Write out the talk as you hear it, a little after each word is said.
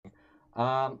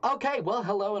Okay, well,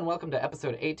 hello and welcome to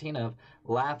episode 18 of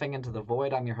Laughing into the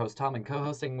Void. I'm your host, Tom, and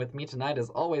co-hosting with me tonight, as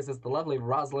always, is the lovely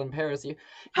Rosalind Paris. You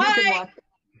can Hi!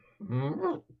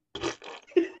 watch...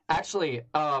 Actually,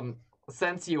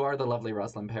 since you are the lovely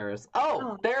Rosalind Paris... Oh,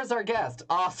 Oh. there's our guest!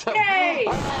 Awesome! Yay!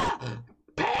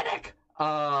 Panic!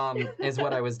 Is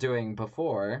what I was doing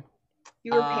before.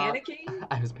 You were panicking?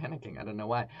 I was panicking. I don't know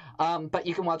why. But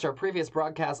you can watch our previous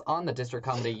broadcasts on the District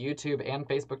Comedy YouTube and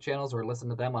Facebook channels or listen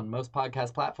to them on most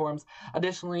podcast platforms.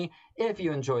 Additionally, if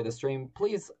you enjoy the stream,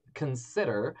 please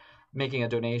consider making a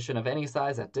donation of any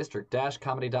size at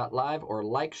district-comedy.live or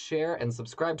like, share, and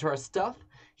subscribe to our stuff.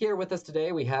 Here with us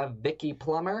today, we have Vicky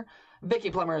Plummer.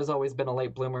 Vicky Plummer has always been a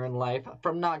late bloomer in life,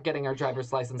 from not getting her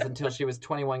driver's license until she was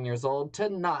 21 years old to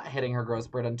not hitting her growth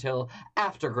spurt until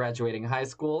after graduating high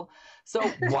school.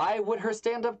 So why would her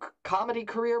stand-up comedy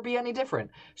career be any different?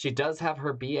 She does have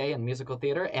her BA in musical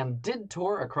theater and did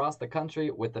tour across the country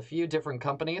with a few different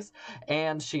companies,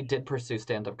 and she did pursue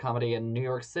stand-up comedy in New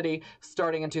York City,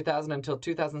 starting in 2000 until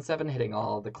 2007, hitting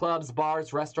all the clubs,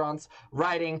 bars, restaurants,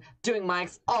 writing, doing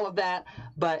mics, all of that.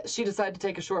 But she decided to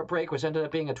take a short break, which ended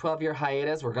up being a 12-year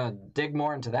hiatus. We're going to dig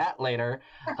more into that later.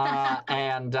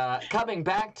 And coming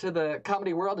back to the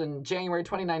comedy world in January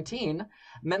 2019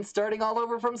 meant starting all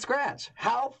over from scratch.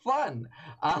 How fun!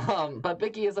 But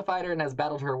Vicky is a fighter and has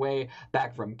battled her way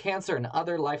back from cancer and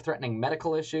other life-threatening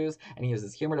medical issues, and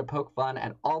uses humor to poke fun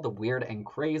at all the weird and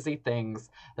crazy things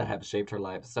that have shaped her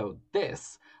life. So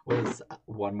this was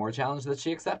one more challenge that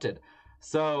she accepted.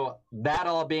 So that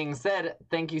all being said,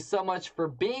 thank you so much for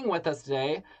being with us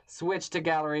today. Switch to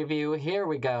gallery view. Here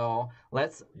we go.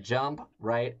 Let's jump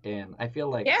right in. I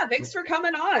feel like... Yeah, thanks for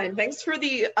coming on. Thanks for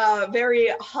the very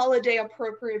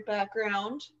holiday-appropriate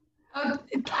background. Oh,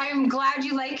 I'm glad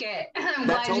you like it. I'm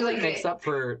that glad totally you like makes it. up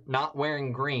for not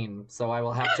wearing green, so I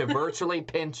will have to virtually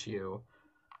pinch you.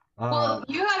 Well,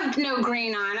 you have no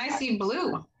green on. I see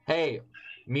blue. Hey,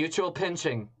 mutual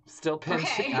pinching. Still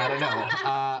pinching. Okay. I don't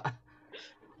know.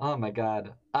 Oh my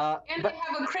god. And I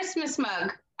have a Christmas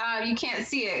mug. You can't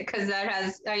see it because that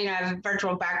has, I have a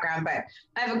virtual background, but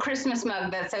I have a Christmas mug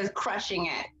that says "Crushing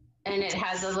It," and it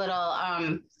has a little,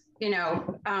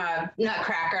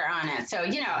 nutcracker on it. So,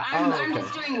 I'm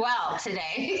just doing well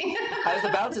today. I was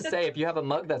about to say, if you have a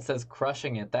mug that says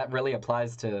 "Crushing It," that really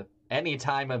applies to any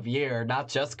time of year, not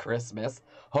just Christmas.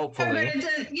 Hopefully. But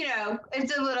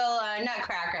it's a little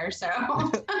nutcracker. So.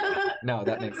 No,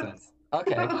 that makes sense.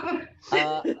 Okay.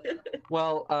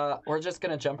 We're just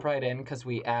going to jump right in because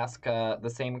we ask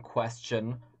the same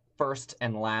question first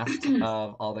and last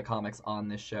of all the comics on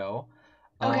this show.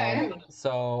 Okay.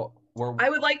 I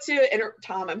would like to interrupt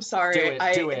Tom. I'm sorry.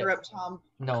 I interrupt Tom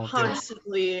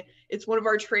constantly. It's one of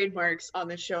our trademarks on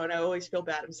this show, and I always feel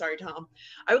bad. I'm sorry, Tom.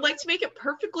 I would like to make it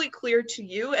perfectly clear to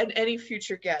you and any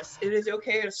future guests, it is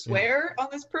okay to swear on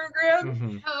this program.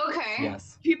 Mm-hmm. Oh, okay.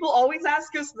 Yes. People always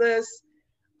ask us this.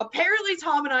 Apparently,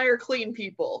 Tom and I are clean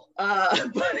people, we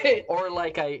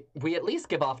at least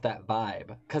give off that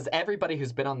vibe, because everybody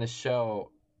who's been on this show,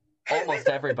 almost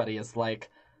everybody is like,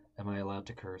 "Am I allowed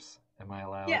to curse? Am I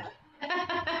allowed?" Yeah.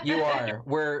 You are.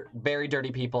 We're very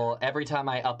dirty people. Every time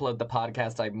I upload the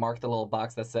podcast, I mark the little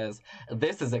box that says,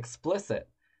 "This is explicit."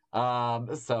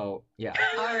 So yeah.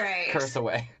 All right. Curse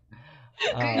away.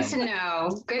 Good to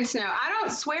know. Good to know. I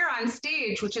don't swear on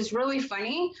stage, which is really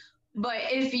funny. But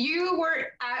if you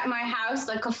were at my house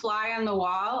like a fly on the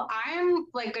wall, I am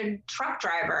like a truck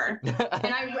driver.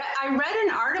 And I read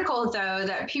an article though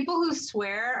that people who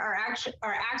swear are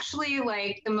actually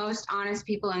like the most honest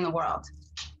people in the world.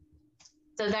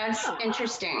 So that's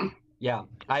interesting. Yeah,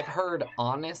 I've heard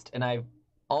honest, and I've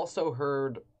also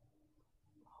heard,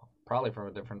 probably from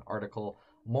a different article,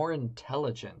 more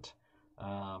intelligent.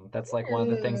 That's like one of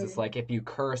the things. It's like if you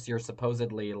curse, you're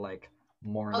supposedly like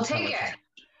more intelligent. I'll take it.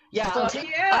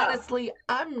 Yeah, honestly,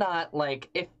 I'm not like,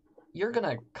 if you're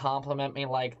gonna compliment me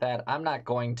like that, I'm not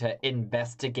going to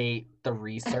investigate the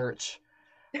research.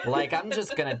 Like, I'm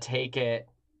just gonna take it.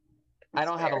 I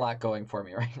don't have a lot going for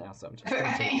me right now, so I'm just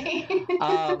gonna take it.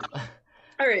 All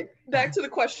right, back to the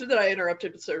question that I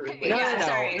interrupted so rudely. No,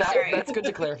 sorry. That's good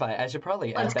to clarify. I should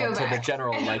probably add that to the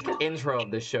general intro of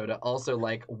this show to also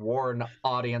warn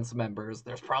audience members.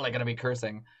 There's probably gonna be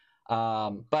cursing,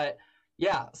 but.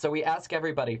 Yeah, so we ask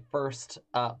everybody first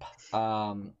up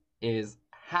is,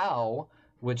 how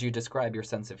would you describe your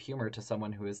sense of humor to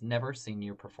someone who has never seen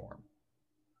you perform?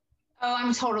 Oh, I'm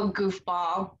a total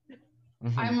goofball.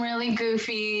 Mm-hmm. I'm really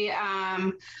goofy.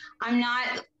 I'm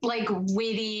not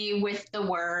witty with the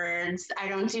words. I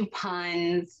don't do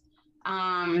puns.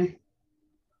 I'm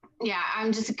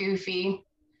just goofy.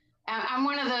 I'm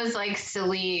one of those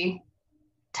silly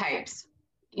types.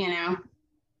 you know.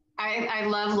 I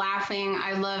love laughing.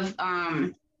 I love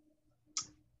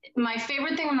my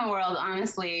favorite thing in the world,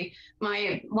 honestly.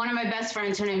 One of my best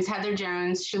friends, her name's Heather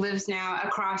Jones. She lives now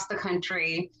across the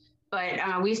country, but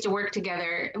we used to work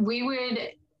together. We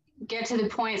would get to the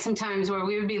point sometimes where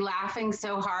we would be laughing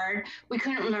so hard we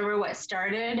couldn't remember what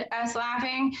started us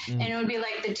laughing, and it would be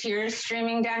like the tears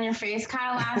streaming down your face kind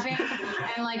of laughing,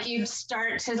 and like you'd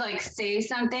start to like say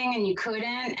something and you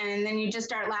couldn't, and then you just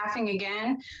start laughing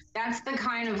again. That's the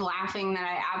kind of laughing that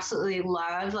I absolutely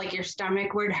love. Like your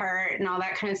stomach would hurt and all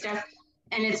that kind of stuff,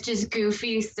 and it's just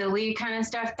goofy, silly kind of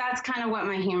stuff. That's kind of what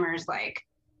my humor is like.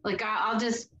 Like I'll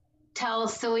just tell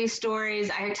silly stories.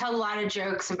 I tell a lot of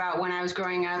jokes about when I was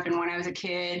growing up and when I was a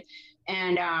kid.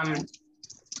 And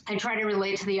I try to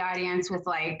relate to the audience with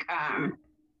like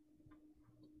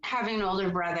having an older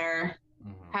brother,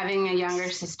 having a younger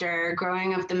sister,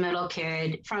 growing up the middle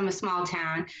kid from a small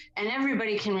town. And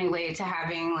everybody can relate to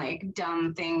having like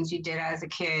dumb things you did as a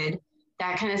kid,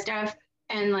 that kind of stuff.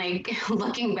 And like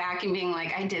looking back and being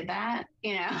like, I did that,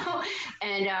 you know,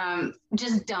 and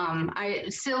just dumb,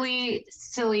 silly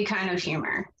kind of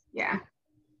humor. Yeah.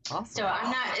 Awesome. So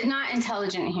I'm not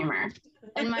intelligent humor.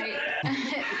 And my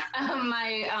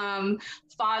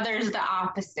father's the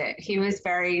opposite. He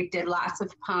did lots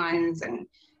of puns, and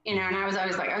you know, and I was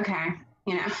always like, okay,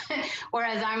 you know,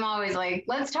 whereas I'm always like,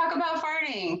 let's talk about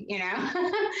farting, you know.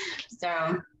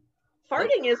 So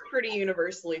farting is pretty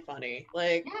universally funny.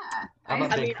 Like, yeah, I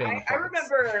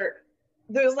remember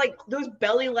there's like those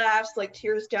belly laughs, like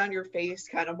tears down your face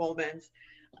kind of moments.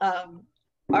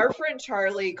 Our friend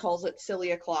Charlie calls it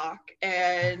silly o'clock,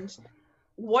 and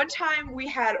one time we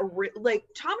had Tom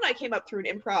and I came up through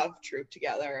an improv troupe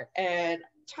together, and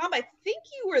Tom, I think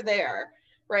you were there,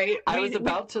 right? I was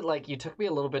about to you took me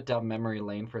a little bit down memory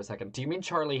lane for a second. Do you mean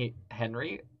Charlie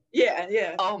Henry?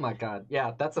 Yeah. Oh my God,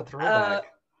 yeah, that's a throwback.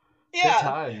 Yeah. Good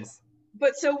times.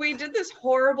 But so we did this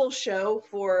horrible show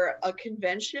for a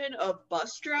convention of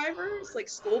bus drivers, like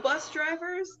school bus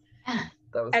drivers.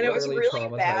 And it was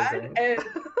really bad. And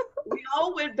we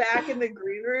all went back in the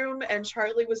green room, and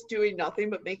Charlie was doing nothing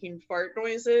but making fart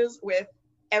noises with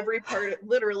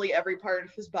literally every part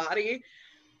of his body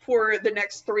for the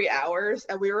next 3 hours.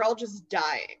 And we were all just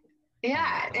dying.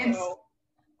 Yeah.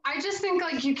 I just think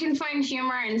like you can find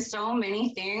humor in so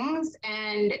many things,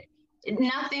 and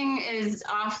nothing is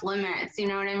off limits, you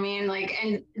know what I mean? Like,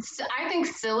 and I think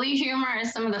silly humor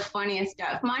is some of the funniest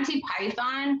stuff. Monty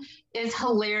Python is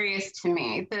hilarious to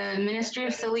me. The Ministry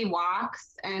of Silly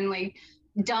Walks and like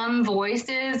dumb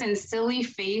voices and silly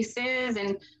faces.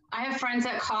 And I have friends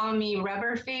that call me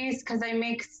rubber face because I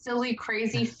make silly,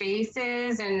 crazy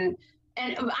faces. And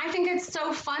I think it's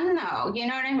so fun though, you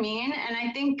know what I mean? And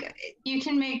I think you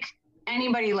can make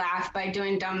anybody laugh by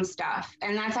doing dumb stuff,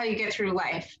 and that's how you get through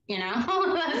life, you know.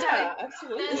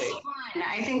 Absolutely. That's fun.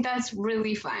 I think that's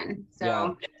really fun. So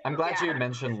yeah. I'm glad you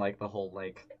mentioned like the whole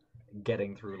like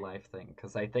getting through life thing,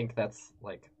 because I think that's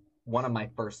like one of my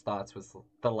first thoughts was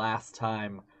the last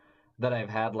time that I've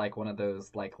had like one of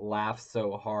those like laugh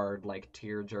so hard like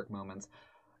tear jerk moments.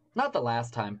 Not the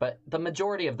last time, but the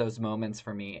majority of those moments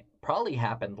for me probably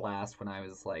happened last when I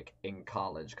was like in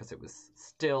college, because it was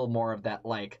still more of that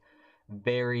like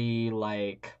very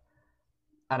like,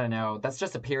 I don't know, that's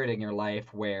just a period in your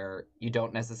life where you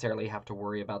don't necessarily have to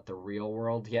worry about the real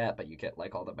world yet, but you get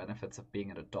like all the benefits of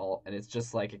being an adult, and it's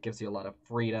just like it gives you a lot of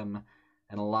freedom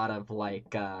and a lot of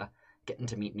like getting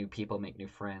to meet new people, make new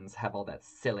friends, have all that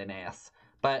silliness.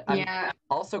 But I'm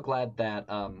also glad that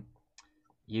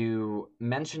you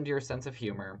mentioned your sense of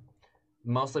humor,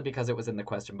 mostly because it was in the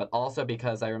question, but also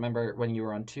because I remember when you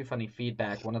were on Too Funny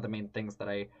Feedback, one of the main things that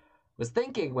I was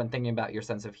thinking when thinking about your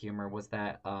sense of humor was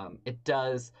that it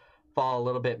does fall a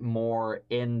little bit more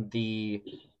in the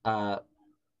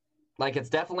like, it's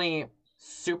definitely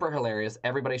super hilarious.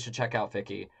 Everybody should check out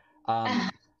Vicky.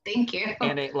 Thank you.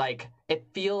 And it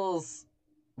feels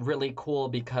really cool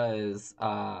because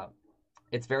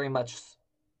it's very much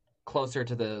closer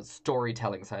to the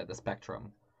storytelling side of the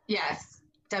spectrum. Yes,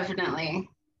 definitely.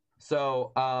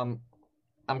 So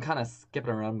I'm kind of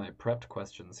skipping around my prepped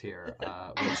questions here,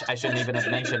 which I shouldn't even have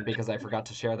mentioned because I forgot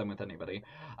to share them with anybody.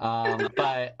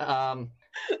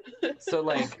 So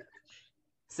like,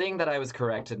 seeing that I was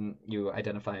correct and you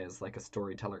identify as like a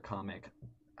storyteller comic,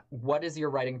 what is your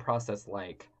writing process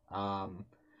like?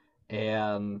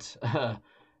 And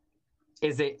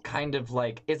is it kind of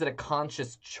like, is it a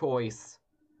conscious choice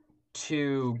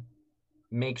to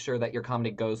make sure that your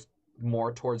comedy goes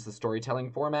more towards the storytelling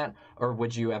format, or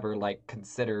would you ever like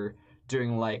consider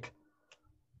doing like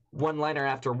one-liner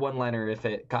after one-liner if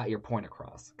it got your point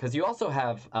across? Because you also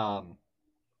have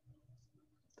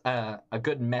a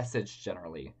good message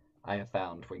generally, I have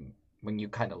found when you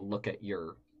kind of look at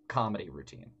your comedy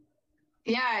routine.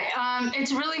 Yeah,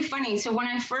 it's really funny. So when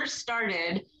I first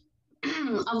started, way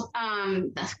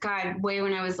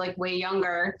when I was like way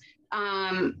younger,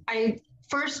 I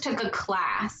first took a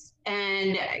class,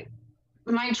 and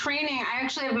my training, I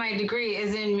actually have my degree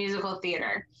is in musical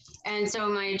theater. And so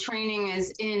my training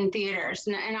is in theaters.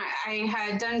 And I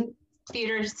had done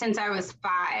theater since I was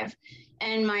 5.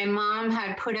 And my mom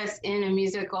had put us in a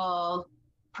musical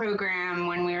program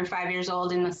when we were 5 years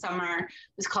old in the summer. It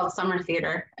was called summer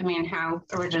theater. I mean, how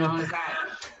original is that?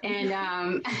 And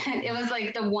it was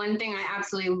like the one thing I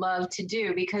absolutely loved to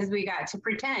do, because we got to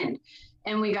pretend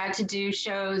and we got to do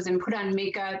shows and put on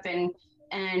makeup and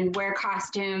wear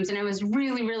costumes, and it was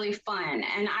really, really fun.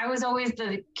 And I was always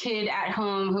the kid at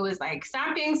home who was like,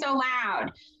 stop being so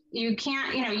loud. You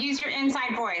can't, use your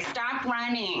inside voice. Stop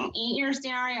running. Eat your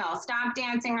cereal. Stop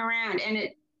dancing around. And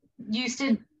it used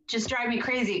to just drive me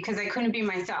crazy because I couldn't be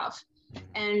myself.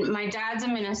 And my dad's a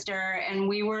minister, and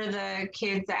we were the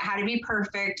kids that had to be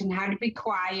perfect and had to be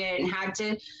quiet and had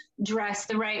to dress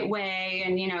the right way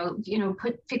and,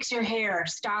 fix your hair.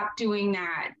 Stop doing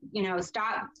that.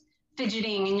 Stop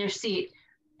fidgeting in your seat.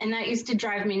 And that used to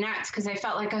drive me nuts because I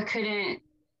felt like I couldn't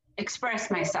express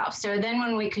myself. So then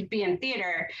when we could be in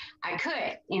theater, I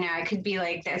could be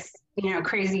like this,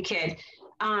 crazy kid.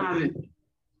 I'm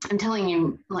telling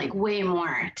you like way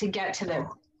more to get to the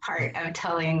part of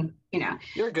telling,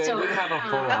 You're good. We have a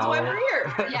full that's why we're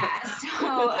here.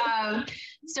 Yeah.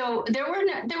 So there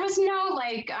was no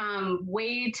like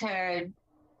way to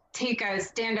take a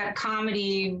stand-up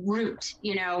comedy route,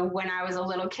 when I was a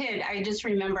little kid. I just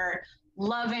remember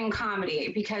loving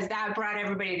comedy because that brought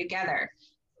everybody together.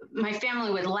 My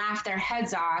family would laugh their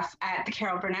heads off at the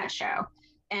Carol Burnett show,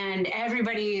 and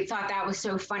everybody thought that was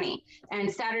so funny.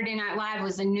 And Saturday Night Live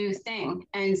was a new thing,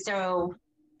 and so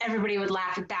everybody would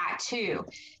laugh at that too.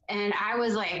 And I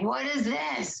was like, what is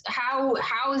this? How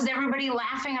is everybody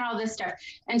laughing at all this stuff?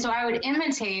 And so I would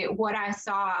imitate what I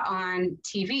saw on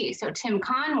TV. So Tim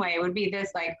Conway would be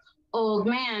this like old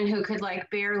man who could like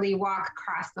barely walk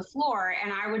across the floor,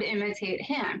 and I would imitate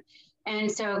him.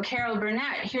 And so Carol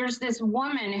Burnett, here's this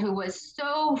woman who was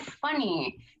so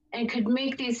funny and could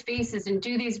make these faces and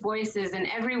do these voices. And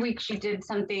every week she did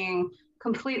something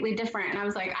completely different. And I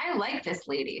was like, I like this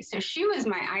lady. So she was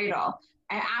my idol.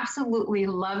 I absolutely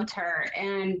loved her.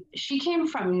 And she came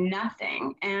from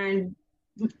nothing and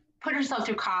put herself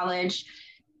through college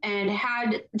and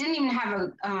didn't even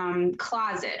have a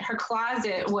closet. Her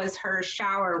closet was her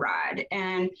shower rod.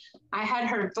 And I had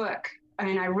her book,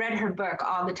 and I read her book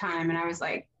all the time. And I was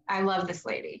like, I love this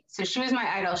lady. So she was my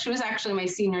idol. She was actually my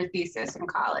senior thesis in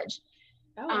college.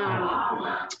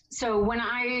 So when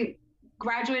I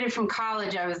graduated from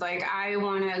college, I was like, I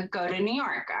want to go to New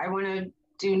York. I want to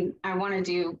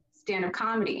do stand-up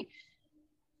comedy.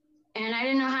 And I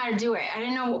didn't know how to do it. I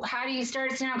didn't know, how do you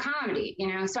start stand-up comedy?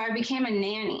 So I became a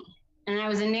nanny. And I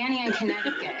was a nanny in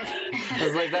Connecticut. I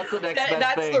was like, that's the next best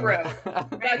that's thing. The road.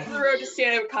 That's the road to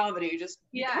stand-up comedy. Just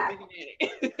I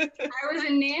was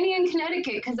a nanny in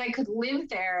Connecticut because I could live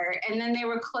there, and then they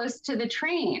were close to the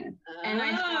train. And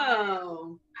I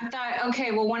thought, okay,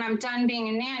 well, when I'm done being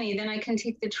a nanny, then I can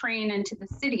take the train into the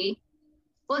city.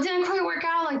 Well, it didn't quite work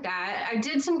out like that. I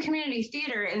did some community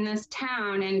theater in this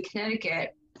town in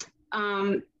Connecticut.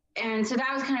 And so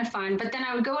that was kind of fun. But then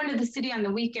I would go into the city on the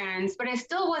weekends, but I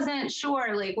still wasn't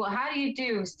sure, like, well, how do you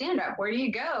do stand-up? Where do you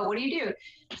go? What do you do?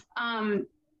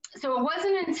 So it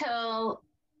wasn't until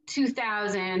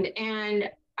 2000, and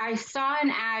I saw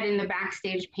an ad in the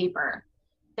Backstage paper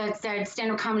that said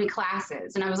stand-up comedy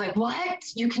classes. And I was like, what?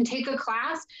 You can take a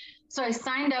class? So I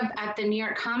signed up at the New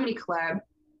York Comedy Club.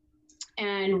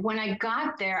 And when I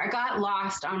got there, I got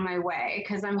lost on my way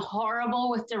because I'm horrible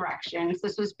with directions.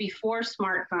 This was before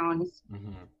smartphones.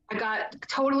 Mm-hmm. I got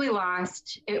totally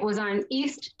lost. It was on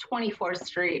East 24th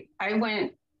Street. I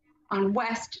went on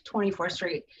West 24th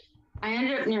Street. I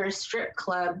ended up near a strip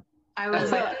club. I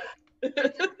was like,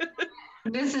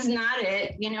 this is not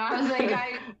it. I was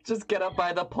like, just get up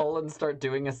by the pole and start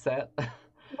doing a set.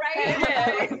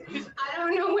 Right. I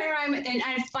don't know where I'm. And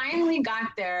I finally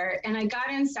got there, and I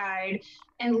got inside,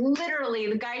 and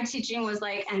literally the guy teaching was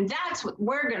like, and that's what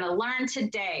we're going to learn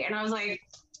today. And I was like,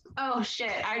 oh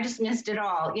shit, I just missed it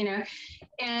all,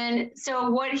 And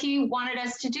so what he wanted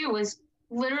us to do was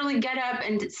literally get up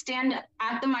and stand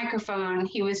at the microphone.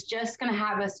 He was just going to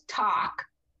have us talk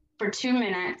for 2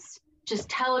 minutes, just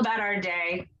tell about our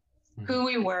day, who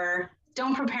we were.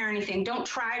 Don't prepare anything. Don't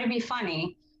try to be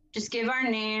funny. Just give our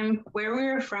name, where we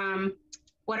were from,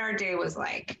 what our day was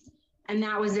like. and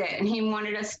that was it. And he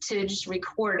wanted us to just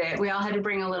record it. We all had to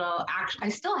bring a little, I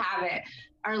still have it,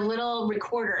 our little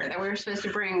recorder that we were supposed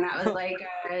to bring. That was like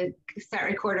a cassette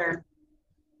recorder.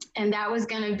 And that was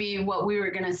going to be what we were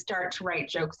going to start to write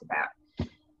jokes about.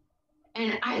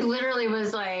 And I literally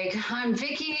was like, I'm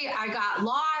Vicky. I got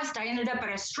lost. I ended up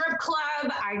at a strip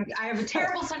club. I have a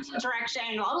terrible sense of direction.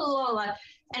 Blah, blah, blah, blah.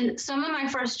 And some of my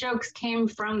first jokes came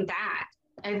from that.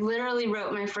 I literally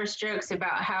wrote my first jokes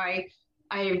about how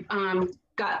I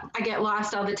get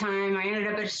lost all the time. I ended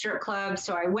up at a strip club.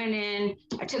 So I went in,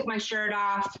 I took my shirt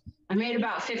off. I made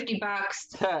about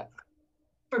 $50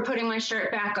 for putting my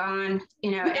shirt back on,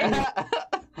 you know, and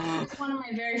it's one of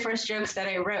my very first jokes that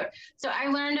I wrote. So I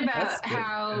learned about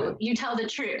how you tell the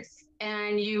truth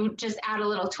and you just add a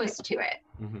little twist to it.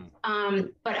 Mm-hmm.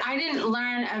 But I didn't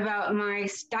learn about my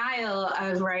style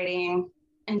of writing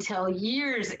until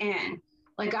years in.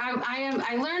 Like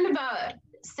I learned about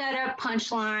setup,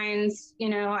 punchlines, you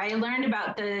know, I learned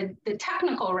about the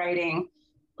technical writing,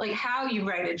 like how you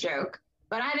write a joke.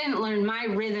 But I didn't learn my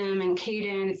rhythm and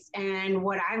cadence and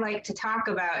what I like to talk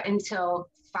about until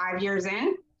 5 years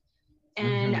in.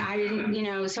 And I didn't, you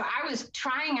know, so I was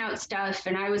trying out stuff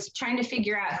and I was trying to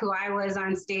figure out who I was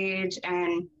on stage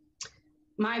and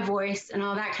my voice and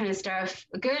all that kind of stuff.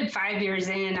 A good 5 years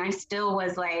in, I still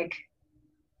was like,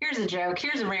 here's a joke,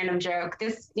 here's a random joke.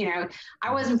 This, you know,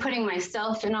 I wasn't putting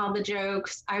myself in all the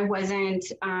jokes. I wasn't,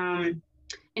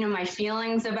 you know, my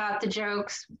feelings about the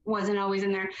jokes wasn't always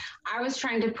in there. I was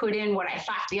trying to put in what I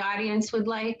thought the audience would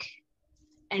like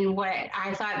and what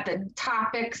I thought the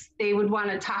topics they would want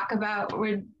to talk about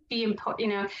would be important. You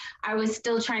know, I was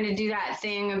still trying to do that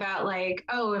thing about like,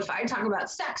 oh, if I talk about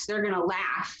sex, they're going to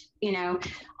laugh, you know,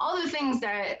 all the things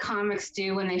that comics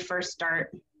do when they first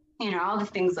start. You know, all the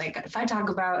things like if I talk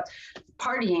about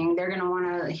partying, they're going to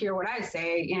want to hear what I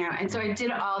say, you know, and so I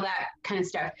did all that kind of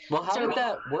stuff. Well, how did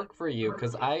that work for you?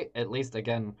 Because I, at least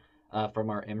again, from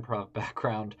our improv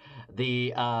background,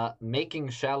 the making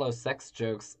shallow sex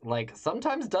jokes, like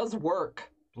sometimes does work.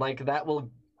 Like that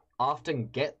will often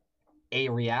get a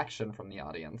reaction from the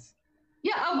audience.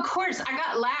 Yeah, of course. I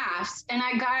got laughs and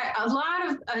I got a lot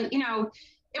of, you know,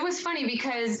 it was funny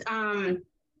because I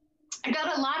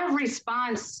got a lot of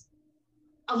response.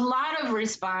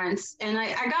 And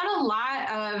I got a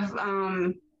lot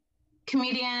of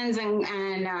comedians and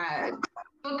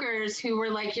bookers who were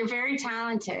like, you're very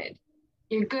talented.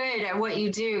 You're good at what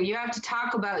you do. You have to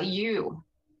talk about you.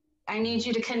 I need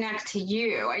you to connect to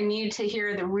you. I need to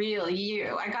hear the real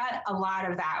you. I got a lot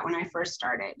of that when I first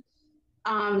started.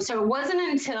 So it wasn't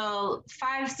until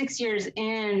 5-6 years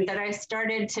in that I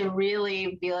started to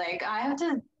really be like, I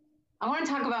want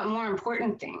to talk about more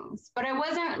important things, but I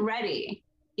wasn't ready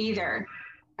either.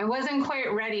 I wasn't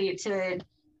quite ready to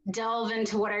delve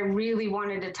into what I really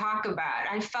wanted to talk about.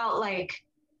 I felt like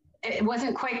it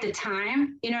wasn't quite the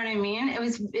time. You know what I mean?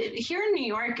 Here in New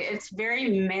York, it's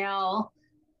very male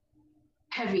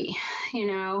heavy, you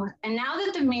know, and now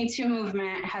that the Me Too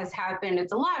movement has happened,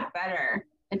 it's a lot better.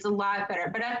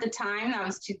 But at the time, that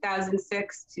was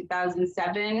 2006,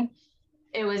 2007,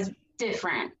 it was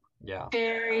different. Yeah.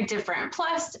 Very different.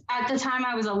 Plus, at the time,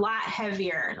 I was a lot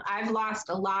heavier. I've lost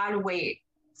a lot of weight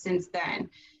since then.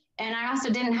 And I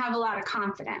also didn't have a lot of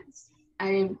confidence.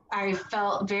 I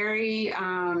felt very,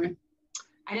 I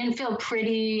didn't feel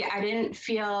pretty. I didn't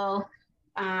feel,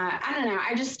 I don't know.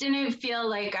 I just didn't feel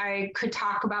like I could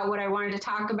talk about what I wanted to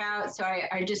talk about. So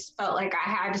I just felt like I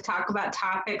had to talk about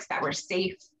topics that were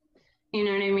safe. You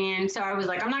know what I mean? So I was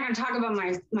like, I'm not going to talk about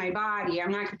my body.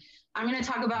 I'm going to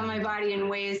talk about my body in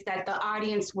ways that the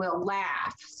audience will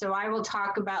laugh. So I will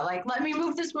talk about like, let me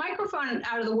move this microphone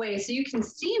out of the way so you can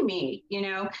see me, you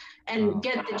know, and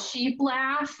get the cheap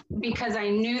laugh because I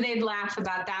knew they'd laugh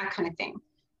about that kind of thing.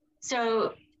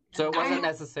 So it wasn't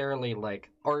necessarily like,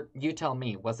 or you tell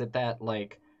me, was it that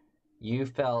like you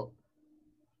felt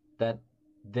that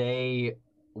they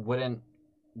wouldn't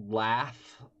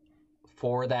laugh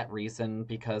for that reason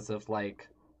because of like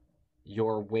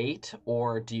your weight,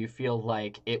 or do you feel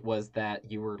like it was that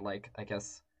you were like, I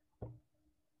guess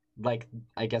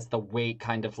the weight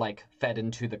kind of like fed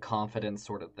into the confidence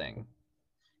sort of thing?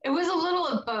 It was a little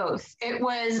of both. It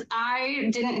was, I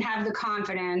didn't have the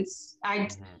confidence. I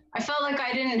felt like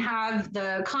I didn't have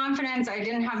the confidence. I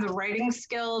didn't have the writing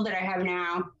skill that I have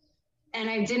now. And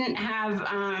I didn't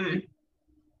have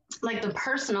like the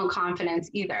personal confidence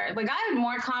either. Like I had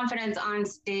more confidence on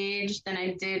stage than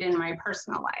I did in my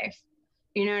personal life.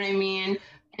 You know what I mean?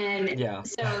 And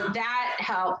so that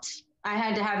helped. I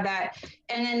had to have that.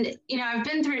 And then, you know, I've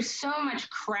been through so much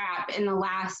crap in the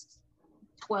last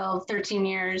 12, 13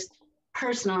 years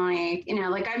personally, you know,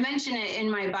 like I mentioned it in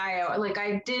my bio, like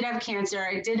I did have cancer.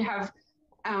 I did have,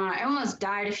 I almost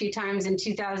died a few times in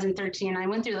 2013. I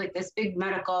went through like this big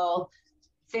medical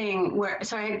thing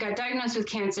so I got diagnosed with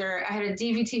cancer. I had a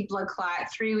DVT blood clot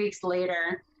 3 weeks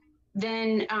later,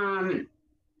 then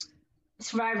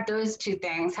survived those two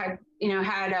things, went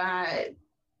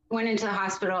into the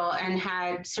hospital and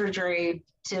had surgery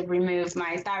to remove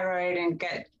my thyroid and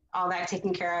get all that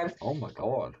taken care of. Oh my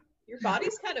God. Your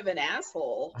body's kind of an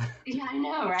asshole. Yeah, I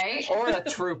know, right? Or a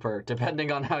trooper,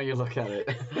 depending on how you look at it.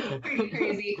 Pretty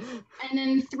crazy. And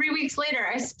then 3 weeks later,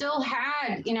 I still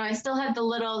had the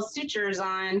little sutures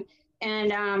on,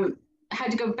 and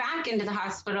had to go back into the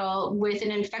hospital with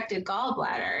an infected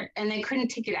gallbladder, and they couldn't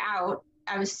take it out.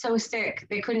 I was so sick,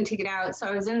 they couldn't take it out. So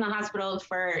I was in the hospital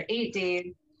for 8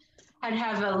 days. I'd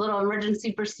have a little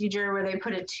emergency procedure where they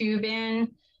put a tube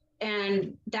in,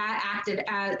 and that acted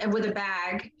as with a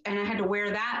bag, and I had to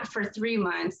wear that for 3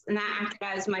 months, and that acted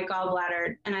as my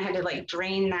gallbladder, and I had to like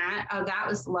drain that. Oh, that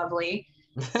was lovely.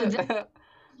 So then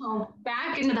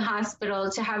back into the hospital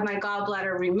to have my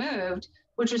gallbladder removed,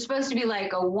 which was supposed to be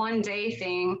like a 1-day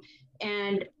thing.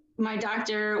 And my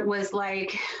doctor was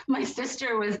like, my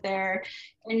sister was there,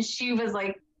 and she was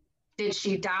like, did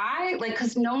she die? Like,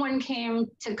 because no one came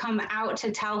to come out to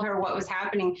tell her what was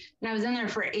happening. And I was in there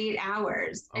for 8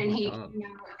 hours. And he came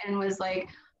out and was like,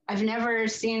 I've never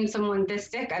seen someone this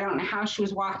sick. I don't know how she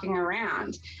was walking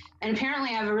around. And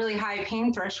apparently I have a really high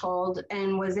pain threshold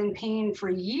and was in pain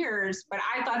for years, but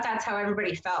I thought that's how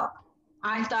everybody felt.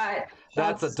 I thought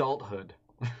that's adulthood.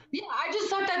 Yeah, I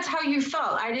just thought that's how you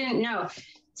felt. I didn't know.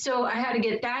 So I had to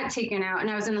get that taken out, and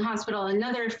I was in the hospital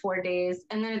another 4 days.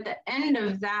 And then at the end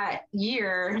of that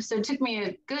year, so it took me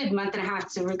a good month and a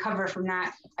half to recover from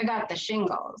that, I got the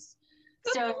shingles.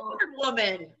 So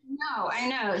woman. No, I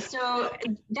know. So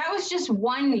that was just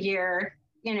 1 year,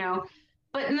 you know,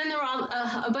 but and then there were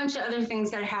a bunch of other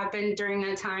things that happened during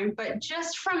that time. But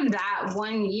just from that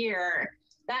 1 year,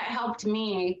 that helped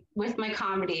me with my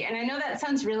comedy. And I know that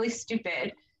sounds really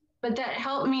stupid, but that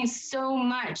helped me so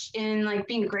much in like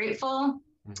being grateful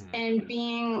and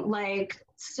being like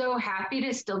so happy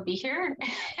to still be here.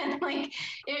 And like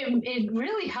it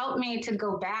really helped me to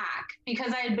go back,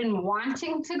 because I had been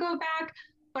wanting to go back,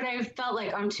 but I felt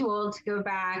like I'm too old to go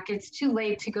back. It's too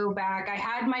late to go back. I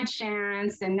had my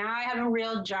chance, and now I have a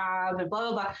real job and blah,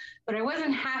 blah, blah. But I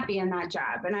wasn't happy in that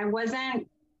job, and I wasn't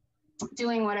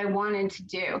doing what I wanted to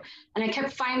do. And I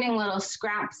kept finding little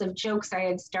scraps of jokes I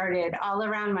had started all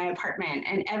around my apartment.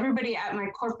 And everybody at my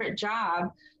corporate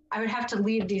job, I would have to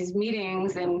lead these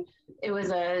meetings, and it was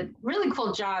a really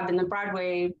cool job in the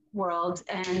Broadway world.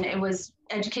 And it was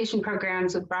education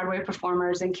programs with Broadway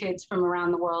performers and kids from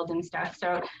around the world and stuff.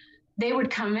 So they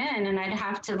would come in, and I'd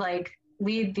have to like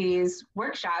lead these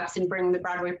workshops and bring the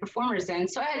Broadway performers in.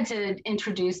 So I had to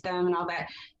introduce them and all that.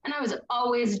 And I was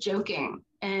always joking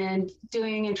and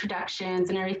doing introductions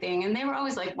and everything. And they were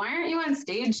always like, why aren't you on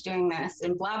stage doing this?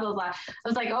 And blah, blah, blah. I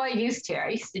was like, oh, I used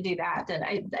to do that.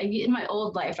 I in my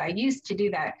old life, I used to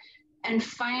do that. And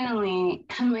finally,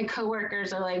 my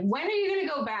coworkers are like, when are you going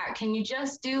to go back? Can you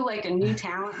just do like a new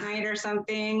talent night or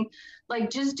something?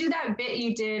 Like, just do that bit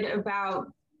you did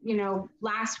about, you know,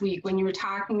 last week when you were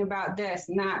talking about this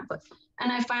and that.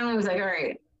 And I finally was like, all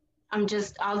right, I'll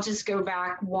just go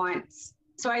back once.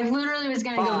 So I literally was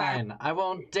going to go back. Fine, I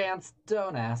won't dance.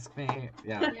 Don't ask me.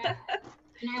 Yeah. And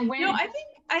I went. No,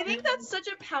 I think that's such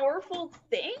a powerful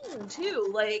thing too.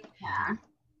 Like, yeah.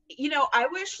 You know, I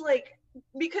wish like,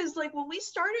 because like when we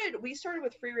started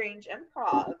with Free Range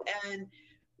Improv, and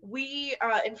we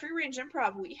in Free Range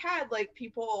Improv we had like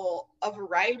people a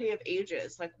variety of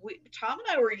ages. Like Tom and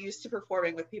I were used to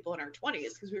performing with people in our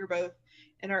 20s, because we were both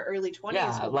in our early 20s.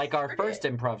 Yeah, like our first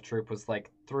improv troupe was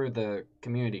like through the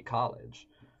community college.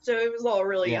 So it was all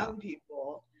really young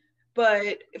people.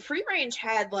 But Free Range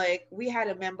had like, we had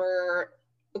a member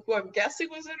who I'm guessing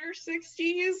was in her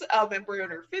 60s, a member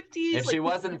in her 50s. If she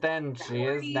wasn't then, she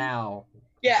is now.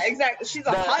 Yeah, exactly. She's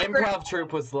a hot improv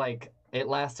troupe was like, it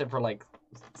lasted for like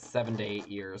 7 to 8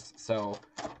 years, so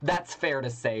that's fair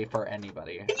to say for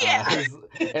anybody. Yeah.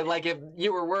 And like, if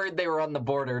you were worried they were on the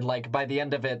border, like by the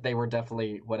end of it, they were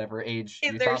definitely whatever age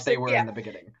you thought they were in the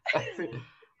beginning.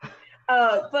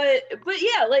 But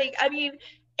yeah, like, I mean,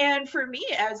 and for me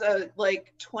as a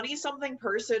like 20-something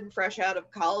person fresh out of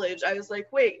college, I was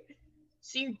like, wait,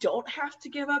 so you don't have to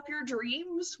give up your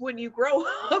dreams when you grow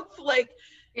up? Like,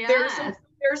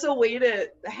 there's a way to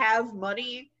have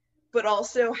money but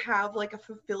also have like a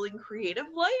fulfilling creative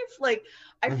life. Like,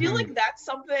 I feel like that's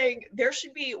something there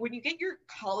should be when you get your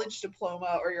college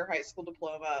diploma or your high school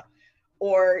diploma,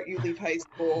 or you leave high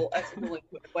school as a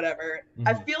delinquent, whatever. Mm-hmm.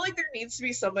 I feel like there needs to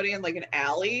be somebody in like an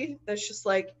alley that's just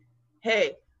like,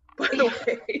 hey, by the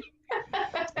way,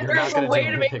 there's a way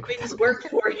to make things work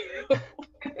for you.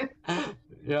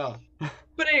 Yeah.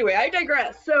 But anyway, I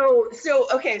digress. So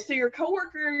okay, so your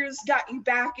coworkers got you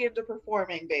back into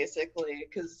performing basically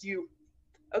because you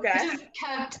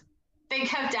they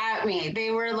kept at me. They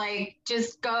were like,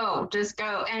 just go.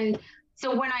 And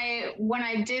so when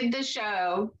I did the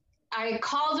show, I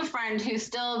called a friend who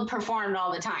still performed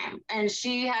all the time, and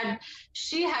she had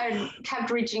kept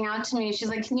reaching out to me. She's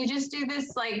like, can you just do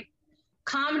this like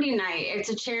comedy night? It's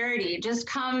a charity. Just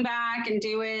come back and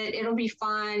do it. It'll be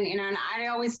fun. And I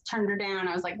always turned her down.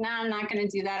 I was like, no, I'm not going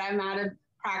to do that. I'm out of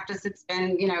practice. It's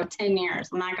been, 10 years.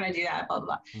 I'm not going to do that, blah, blah,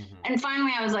 blah. Mm-hmm. And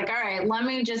finally I was like, all right, let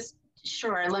me just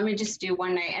do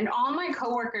one night. And all my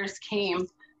coworkers came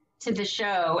to the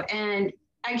show, and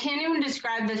I can't even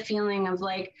describe the feeling of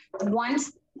like,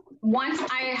 once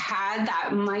I had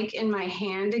that mic in my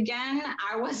hand again,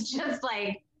 I was just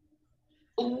like,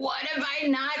 what have I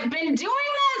not been doing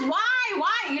this? Why?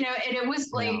 And it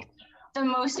was like the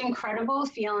most incredible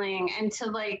feeling. And to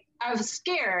like, I was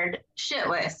scared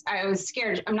shitless. I was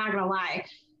scared. I'm not going to lie.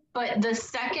 But the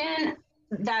second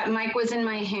that mic was in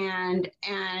my hand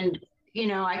and,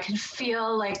 I could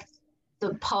feel like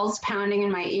the pulse pounding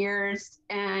in my ears,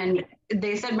 and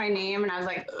they said my name and I was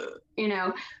like,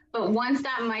 but once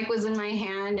that mic was in my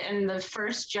hand and the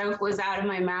first joke was out of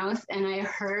my mouth and I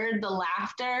heard the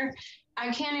laughter,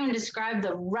 I can't even describe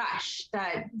the rush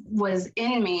that was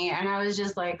in me. And I was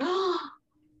just like, oh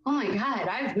my God,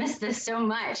 I've missed this so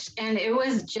much. And it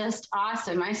was just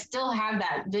awesome. I still have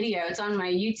that video. It's on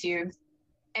my YouTube.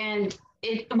 And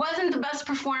it wasn't the best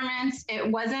performance. It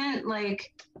wasn't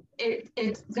like,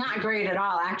 it's not great at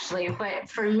all, actually. But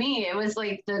for me, it was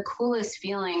like the coolest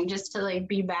feeling just to like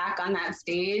be back on that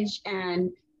stage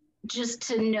and just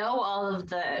to know all of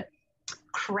the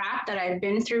crap that I'd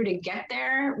been through to get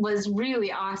there was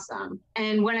really awesome.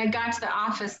 And when I got to the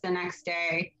office the next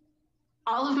day,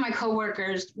 all of my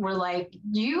coworkers were like,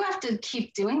 you have to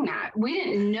keep doing that. We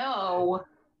didn't know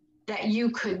that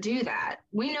you could do that.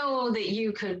 We know that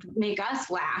you could make us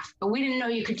laugh, but we didn't know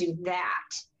you could do that.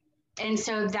 And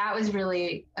so that was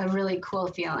really a really cool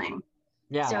feeling.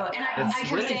 Yeah, so,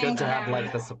 it's really good to have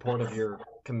like the support of your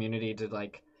community to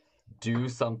like do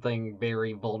something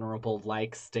very vulnerable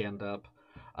like stand up.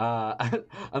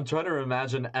 I'm trying to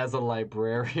imagine as a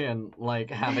librarian, like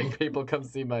having people come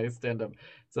see my stand up.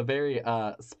 It's a very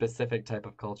specific type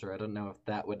of culture. I don't know if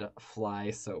that would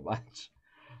fly so much.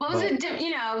 Well,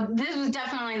 this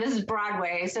is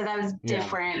Broadway, so that was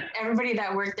different. Yeah. Everybody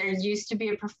that worked there used to be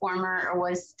a performer or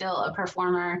was still a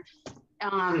performer,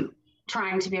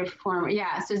 trying to be a performer.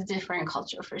 Yeah, so it's a different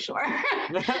culture for sure.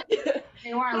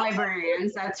 They weren't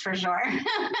librarians, that's for sure.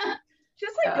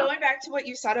 Just like going back to what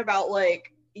you said about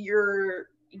like your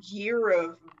year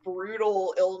of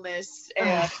brutal illness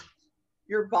and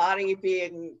your body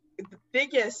being the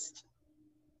biggest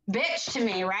bitch to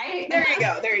me, right? There you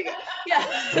go.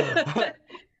 Yeah.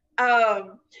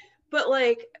 But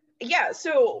like, yeah,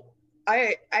 so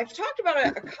I've talked about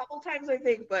it a couple times, I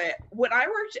think, but when I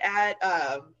worked at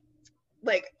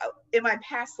in my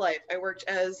past life, I worked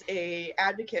as a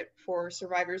advocate for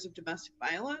survivors of domestic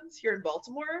violence here in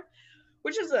Baltimore,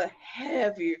 which is a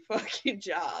heavy fucking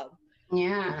job.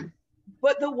 Yeah.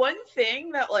 But the one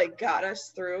thing that like got us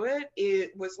through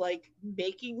it was like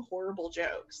making horrible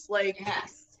jokes. Like,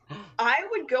 yes. I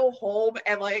would go home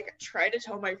and like try to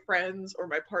tell my friends or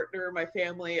my partner or my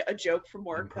family a joke from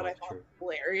work that I thought was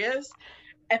hilarious,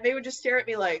 and they would just stare at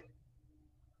me like,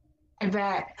 I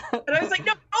bet. And I was like,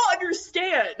 no, I'll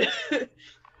understand.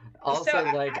 Also,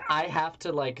 I have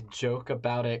to like joke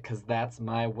about it because that's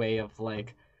my way of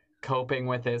like coping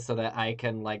with it so that I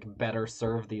can like better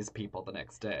serve these people the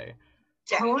next day.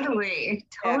 Totally.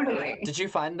 Did you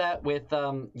find that with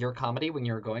your comedy when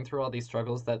you were going through all these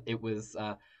struggles that it was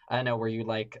I don't know, were you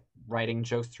like writing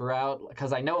jokes throughout?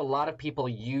 Because I know a lot of people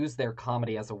use their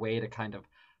comedy as a way to kind of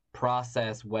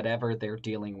process whatever they're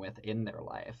dealing with in their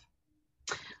life.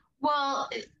 Well,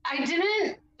 I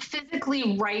didn't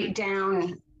physically write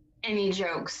down any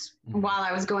jokes while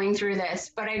I was going through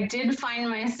this, but I did find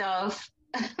myself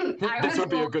this would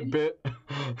be a good bit.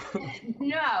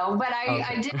 No, but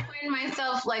I did find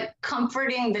myself like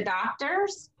comforting the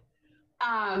doctors,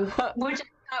 which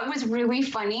I thought was really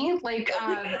funny. Like,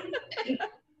 and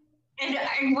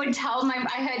I would tell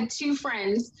I had two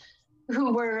friends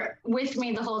who were with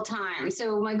me the whole time.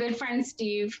 So my good friend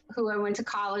Steve, who I went to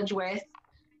college with,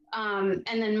 and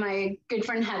then my good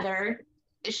friend Heather,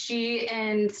 she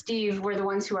and Steve were the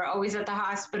ones who were always at the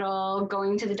hospital,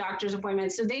 going to the doctor's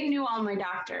appointments. So they knew all my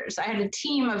doctors. I had a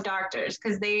team of doctors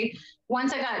because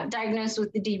once I got diagnosed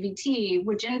with the DVT,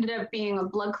 which ended up being a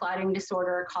blood clotting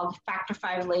disorder called factor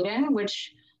V Leiden,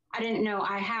 which I didn't know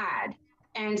I had.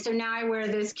 And so now I wear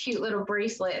this cute little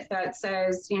bracelet that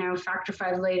says, factor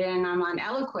V Leiden. I'm on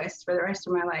Eliquis for the rest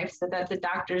of my life, so that the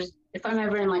doctors, if I'm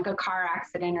ever in like a car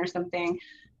accident or something,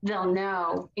 they'll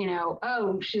know,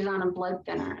 oh, she's on a blood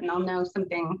thinner, and they'll know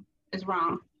something is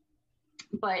wrong.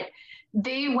 But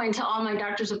they went to all my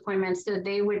doctor's appointments so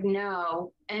they would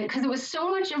know. And because there was so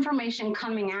much information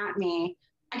coming at me,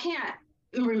 I can't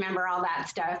remember all that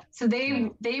stuff. So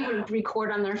they would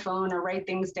record on their phone or write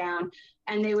things down,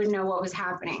 and they would know what was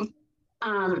happening.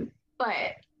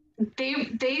 But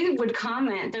they would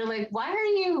comment. They're like, why are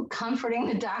you comforting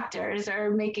the doctors or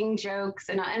making jokes?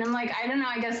 And I'm like, I don't know.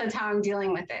 I guess that's how I'm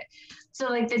dealing with it. So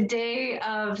like the day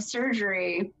of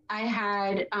surgery, I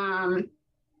had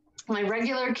my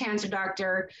regular cancer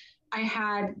doctor. I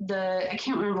had I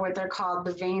can't remember what they're called,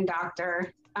 the vein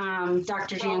doctor,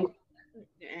 Dr. Jean.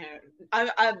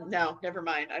 No, never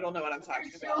mind. I don't know what I'm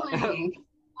talking about.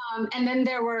 And then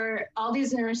there were all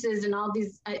these nurses and all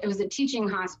these, it was a teaching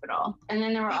hospital. And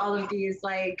then there were all of these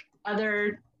like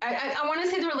other, I want to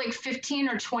say there were like 15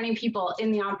 or 20 people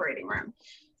in the operating room.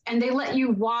 And they let you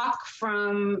walk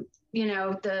from,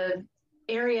 the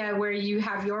area where you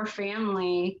have your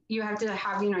family. You have to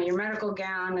have, your medical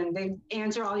gown, and they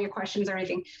answer all your questions,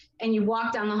 everything. And you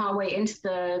walk down the hallway into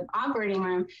the operating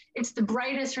room. It's the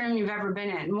brightest room you've ever been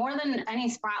in, more than any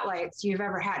spotlights you've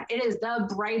ever had. It is the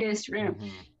brightest room. Mm-hmm.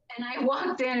 And I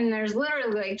walked in, and there's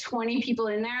literally like 20 people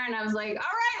in there. And I was like, all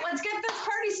right, let's get this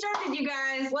party started, you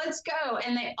guys. Let's go.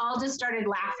 And they all just started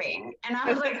laughing. And I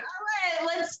was like, all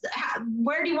right,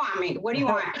 where do you want me? What do you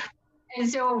want? And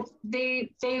so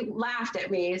they laughed at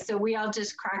me. So we all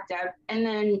just cracked up. And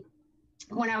then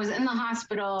when I was in the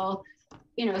hospital,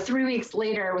 3 weeks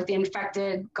later with the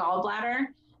infected gallbladder,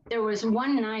 there was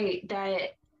one night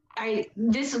that I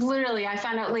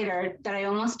found out later that I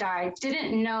almost died.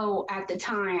 Didn't know at the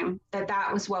time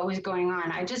that was what was going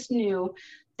on. I just knew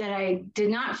that I did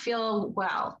not feel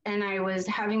well, and I was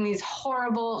having these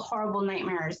horrible, horrible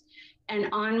nightmares. And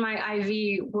on my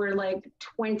IV were like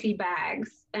 20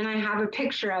 bags. And I have a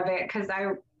picture of it because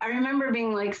I remember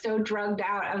being like so drugged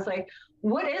out. I was like,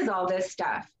 what is all this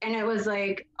stuff? And it was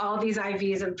like all these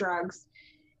IVs of drugs.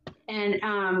 And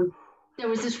there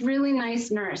was this really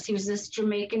nice nurse. He was this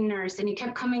Jamaican nurse, and he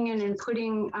kept coming in and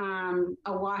putting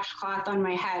a washcloth on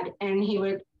my head. And he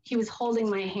was holding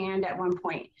my hand at one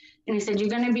point. And he said, you're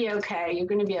going to be okay. You're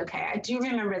going to be okay. I do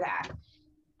remember that.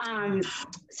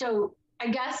 So I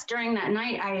guess during that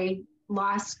night, I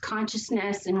lost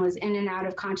consciousness and was in and out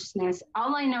of consciousness.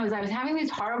 All I know is I was having these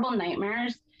horrible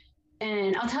nightmares,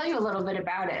 and I'll tell you a little bit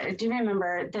about it. I do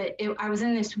remember that I was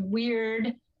in this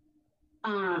weird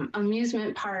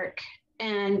amusement park,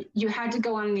 and you had to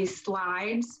go on these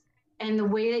slides, and the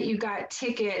way that you got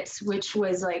tickets, which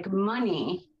was like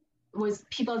money, was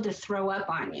people had to throw up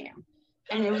on you.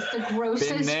 And it was the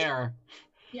grossest. Been there.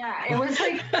 Yeah, it was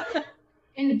like...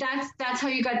 And that's how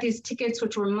you got these tickets,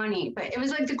 which were money. But it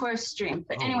was like the gross dream.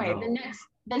 But anyway,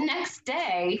 the next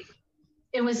day,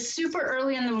 it was super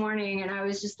early in the morning, and I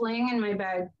was just laying in my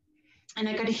bed, and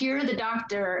I could hear the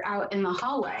doctor out in the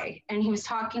hallway, and he was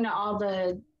talking to all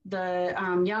the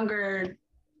younger.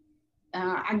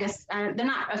 I guess they're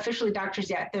not officially doctors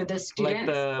yet. They're the students,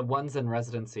 like the ones in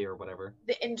residency or whatever.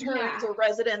 The interns or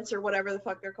residents or whatever the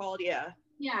fuck they're called. Yeah.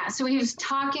 Yeah. So he was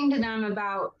talking to them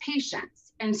about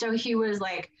patients. And so he was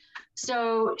like,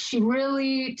 so she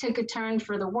really took a turn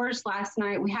for the worse last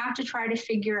night. We have to try to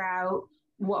figure out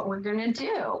what we're going to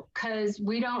do because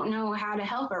we don't know how to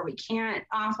help her. We can't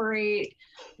operate.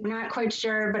 We're not quite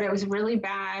sure, but it was really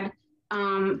bad.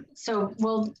 So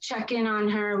we'll check in on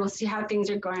her. We'll see how things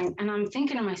are going. And I'm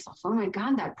thinking to myself, oh my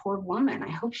God, that poor woman. I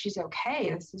hope she's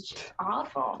okay. This is just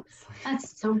awful.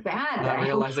 That's so bad. Not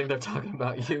realizing they're talking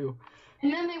about you.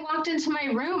 And then they walked into my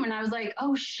room, and I was like,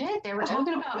 oh shit, they were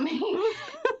talking about me.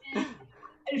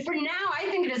 And for now, I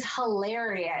think it is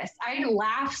hilarious. I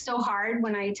laugh so hard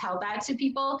when I tell that to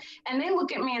people, and they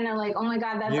look at me and they're like, oh my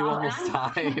God, that's you almost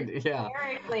died. Yeah.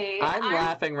 I'm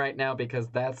laughing right now because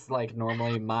that's like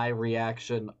normally my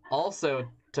reaction also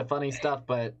to funny stuff,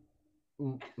 but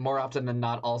more often than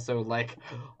not also like,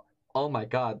 oh my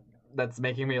God, that's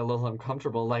making me a little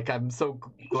uncomfortable. Like, I'm so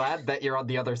glad that you're on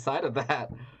the other side of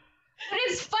that. But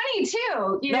it's funny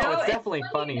too, you know. It's definitely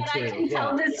funny too. I can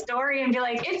tell this story and be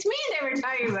like, "It's me they were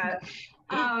talking about."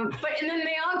 And then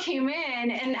they all came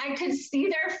in, and I could see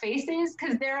their faces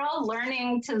because they're all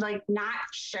learning to like not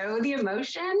show the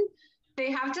emotion.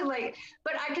 they have to like,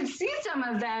 but I could see some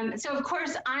of them. So of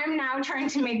course I'm now trying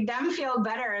to make them feel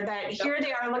better that here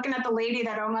they are looking at the lady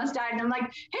that almost died. And I'm like,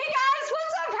 hey guys,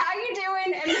 what's up? How you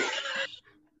doing? And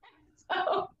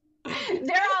so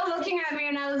they're all looking at me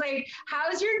and I was like,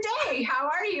 how's your day? How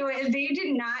are you? And they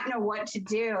did not know what to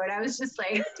do. And I was just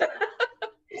like,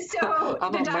 so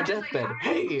I'm on my deathbed. Like,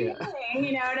 hey,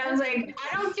 you know, and I was like,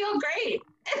 I don't feel great.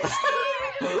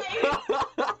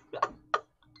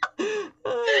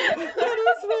 That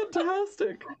is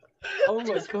fantastic. Oh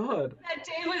my god. That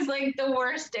day was like the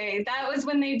worst day. That was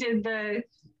when they did the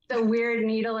weird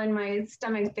needle in my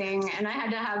stomach thing, and I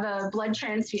had to have a blood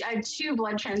transfusion. I had 2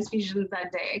 blood transfusions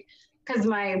that day because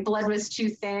my blood was too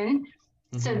thin.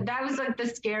 So that was like the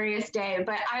scariest day,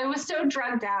 but I was so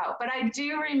drugged out. But I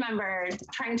do remember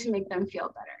trying to make them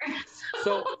feel better.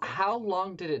 So how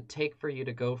long did it take for you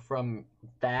to go from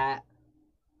that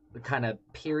kind of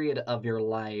period of your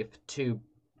life to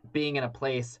being in a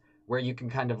place where you can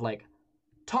kind of like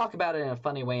talk about it in a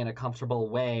funny way, in a comfortable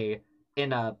way,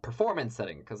 in a performance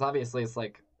setting? Because obviously it's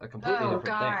like a completely different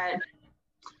thing.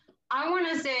 I want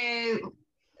to say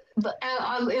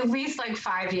at least like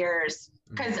 5 years.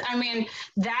 Because I mean,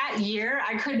 that year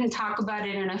I couldn't talk about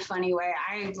it in a funny way.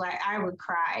 I would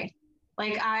cry.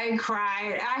 Like I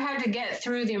cried. I had to get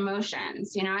through the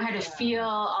emotions. You know, I had to feel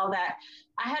all that.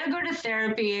 I had to go to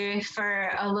therapy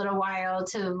for a little while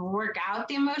to work out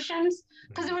the emotions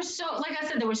because there was so, like I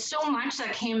said, there was so much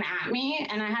that came at me,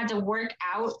 and I had to work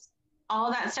out all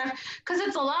that stuff because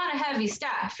it's a lot of heavy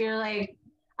stuff. You're like,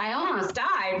 I almost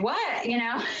died. What? You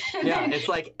know? Yeah, it's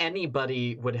like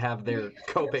anybody would have their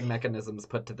coping mechanisms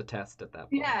put to the test at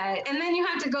that point. Yeah, and then you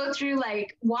have to go through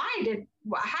like,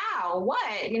 how,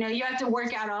 what? You know, you have to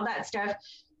work out all that stuff,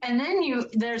 and then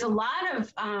there's a lot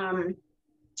of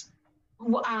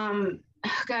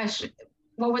gosh,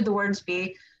 what would the words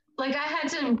be? Like I had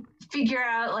to figure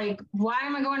out like, why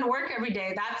am I going to work every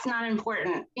day? That's not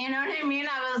important. You know what I mean?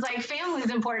 I was like, family's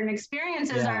important.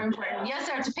 Experiences are important. Yes,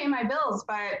 I have to pay my bills,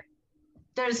 but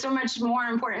there's so much more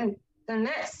important than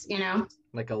this, you know?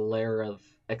 Like a layer of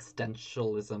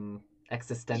existentialism.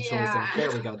 Yeah.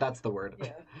 There we go. That's the word.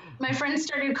 Yeah. My friends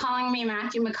started calling me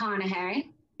Matthew McConaughey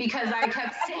because I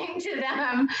kept saying to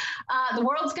them, the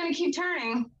world's going to keep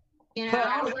turning. You know?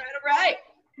 All right.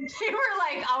 They were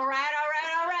like, all right.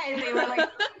 They were like,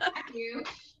 fuck you,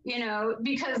 you know,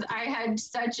 because I had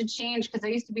such a change because I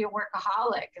used to be a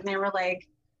workaholic, and they were like,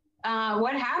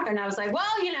 what happened? I was like,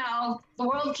 well, you know, the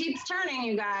world keeps turning,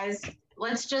 you guys.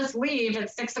 Let's just leave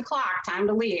at 6 o'clock. Time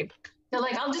to leave. They're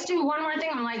like, I'll just do one more thing.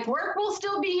 I'm like, work will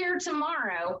still be here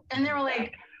tomorrow. And they were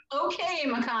like, okay,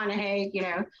 McConaughey, you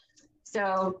know.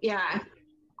 So, yeah.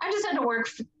 I just had to work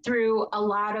through a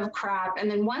lot of crap. And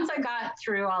then once I got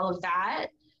through all of that,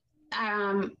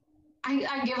 I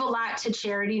give a lot to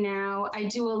charity now. I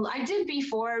did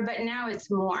before, but now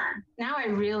it's more. Now I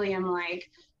really am like,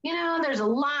 you know, there's a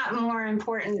lot more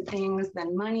important things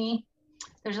than money.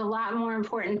 There's a lot more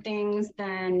important things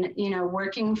than, you know,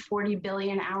 working 40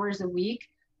 billion hours a week.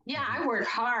 Yeah, I work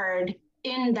hard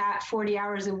in that 40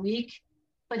 hours a week,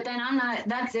 but then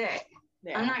that's it.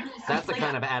 Yeah. I'm not. That's the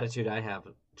kind of attitude I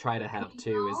try to have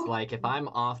too, is like, if I'm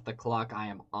off the clock, I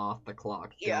am off the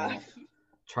clock. Yeah.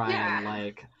 Try and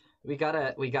like, we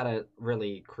gotta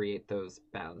really create those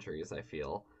boundaries, I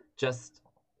feel, just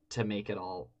to make it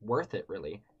all worth it,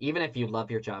 really. Even if you love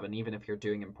your job and even if you're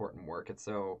doing important work, it's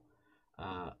so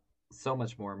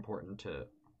much more important to,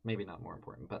 maybe not more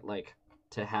important, but like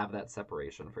to have that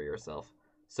separation for yourself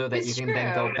so that you can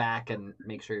then go back and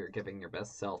make sure you're giving your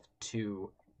best self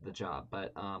to the job.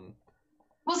 But well,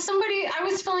 I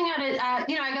was filling out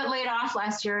you know, I got laid off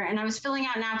last year, and I was filling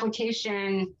out an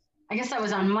application. I guess that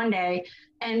was on Monday,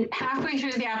 and halfway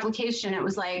through the application, it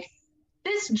was like,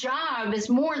 this job is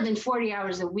more than 40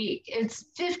 hours a week. It's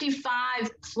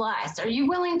 55 plus. Are you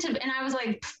willing to? And I was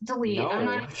like, delete. No.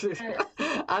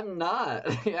 I'm not.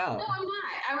 Yeah. No, I'm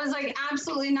not. I was like,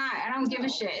 absolutely not. I don't give a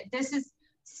shit. This is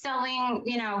selling,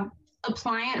 you know,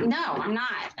 appliance. No, I'm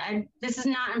not. This is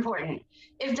not important.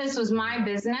 If this was my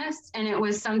business and it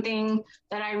was something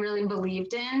that I really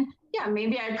believed in, yeah,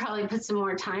 maybe I'd probably put some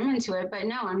more time into it. But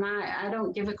no, I'm not. I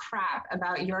don't give a crap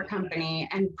about your company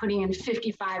and putting in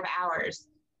 55 hours.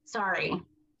 Sorry.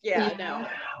 Yeah, no.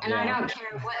 And I don't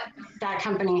care what that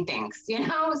company thinks, you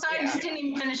know? So I just didn't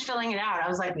even finish filling it out. I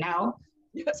was like, no,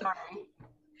 sorry.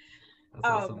 That's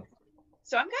awesome.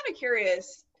 So I'm kind of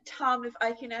curious, Tom, if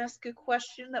I can ask a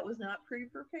question that was not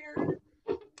pre-prepared.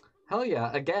 Hell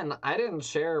yeah. Again, I didn't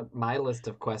share my list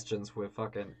of questions with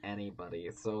fucking anybody.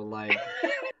 So, like,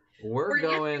 we're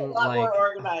going, like, more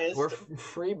organized. We're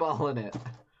free balling it.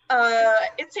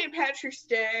 It's St. Patrick's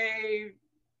Day.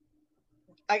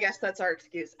 I guess that's our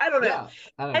excuse. I don't know. Yeah,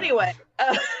 I don't anyway,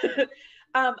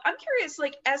 I'm curious,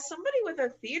 like, as somebody with a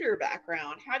theater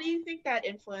background, how do you think that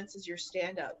influences your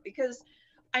stand-up? Because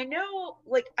I know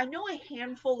a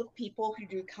handful of people who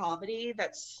do comedy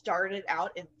that started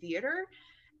out in theater,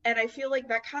 and I feel like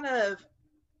that kind of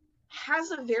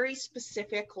has a very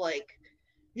specific, like,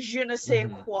 je ne sais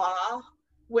quoi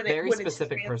when very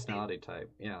specific personality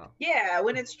type. Yeah,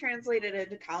 when it's translated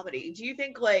into comedy. Do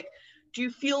you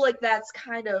feel like that's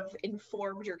kind of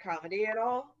informed your comedy at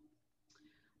all?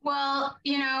 Well,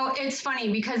 it's funny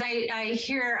because I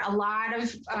hear a lot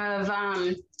of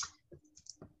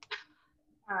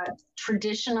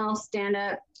traditional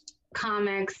stand-up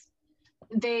comics.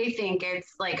 They think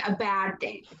it's like a bad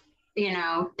thing.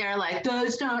 They're like,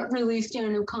 that's not really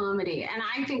stand-up comedy. And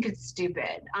I think it's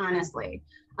stupid, honestly.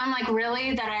 I'm like,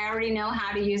 really? That I already know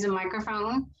how to use a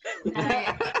microphone?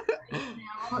 That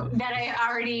I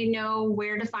already know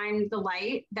where to find the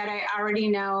light? That I already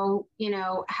know,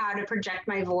 how to project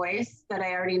my voice? That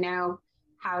I already know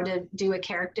how to do a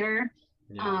character?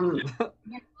 Yeah.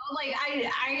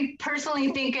 I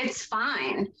personally think it's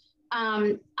fine.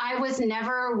 I was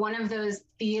never one of those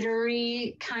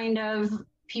theatery kind of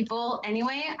people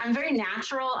anyway. I'm very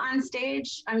natural on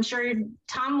stage. I'm sure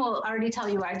Tom will already tell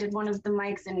you I did one of the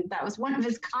mics and that was one of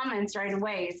his comments right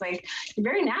away. It's like, you're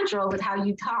very natural with how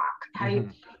you talk,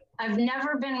 I've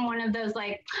never been one of those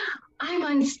like, I'm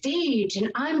on stage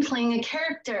and I'm playing a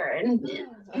character and you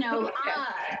know what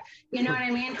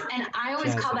I mean? And I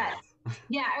always call that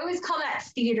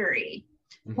theatery.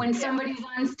 When somebody's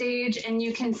on stage and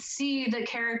you can see the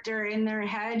character in their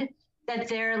head, that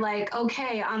they're like,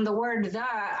 okay, on the word the,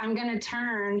 I'm going to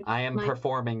turn. I am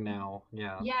performing now.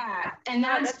 Yeah. Yeah. And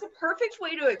that's a perfect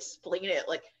way to explain it.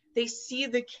 Like, they see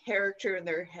the character in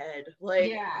their head. Like,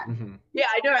 yeah. Yeah,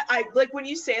 I know. I like when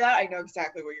you say that, I know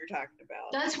exactly what you're talking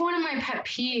about. That's one of my pet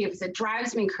peeves. It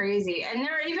drives me crazy. And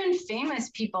there are even famous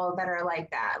people that are like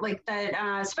that. Like that,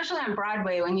 especially on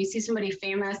Broadway, when you see somebody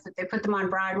famous that they put them on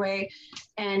Broadway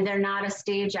and they're not a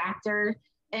stage actor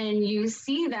and you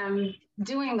see them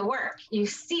doing the work, you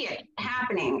see it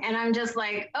happening. And I'm just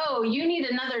like, oh, you need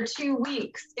another 2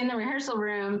 weeks in the rehearsal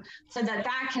room so that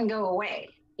can go away.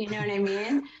 You know what I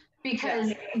mean?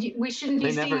 Because we shouldn't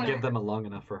be They never give them a long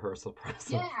enough rehearsal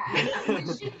process. Yeah, we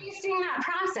should be seeing that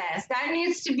process. That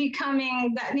needs to be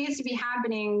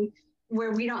happening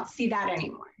where we don't see that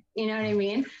anymore. You know what I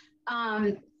mean?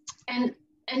 And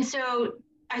so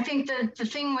I think the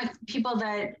thing with people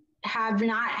that have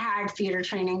not had theater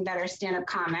training that are stand-up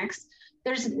comics,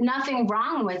 there's nothing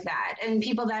wrong with that. And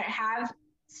people that have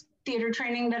theater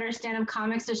training that are stand-up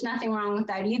comics, there's nothing wrong with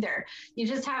that either. You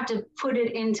just have to put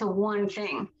it into one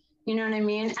thing. You know what I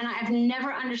mean? And I've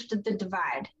never understood the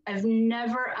divide. I've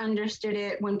never understood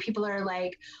it when people are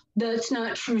like, that's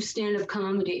not true stand-up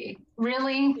comedy.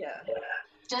 Really? Yeah.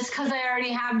 Just because I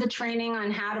already have the training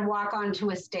on how to walk onto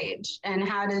a stage and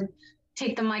how to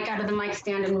take the mic out of the mic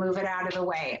stand and move it out of the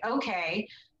way. Okay.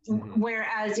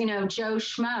 Whereas, Joe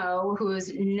Schmo,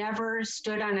 who's never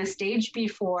stood on a stage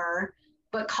before,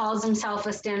 but calls himself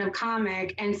a stand-up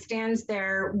comic and stands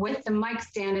there with the mic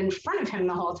stand in front of him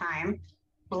the whole time,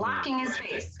 blocking his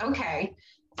face. Okay.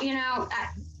 I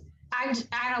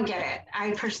don't get it.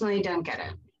 I personally don't get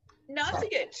it. Not to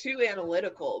get too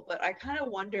analytical, but I kind of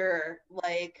wonder,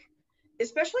 like,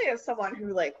 especially as someone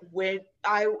who, like,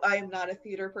 I'm not a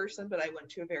theater person, but I went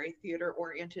to a very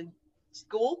theater-oriented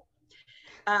school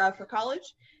for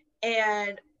college.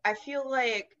 And I feel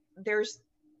like there's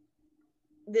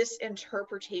this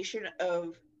interpretation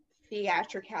of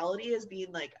theatricality as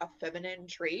being like a feminine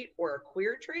trait or a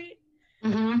queer trait.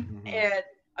 And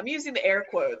I'm using the air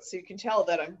quotes so you can tell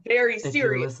that I'm very serious. If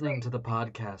you're listening to the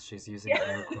podcast, she's using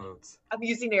air quotes. I'm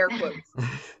using air quotes.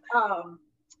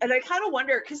 And I kind of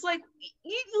wonder, because like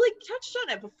you like touched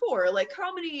on it before, like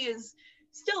comedy is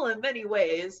still in many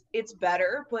ways it's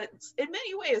better, but in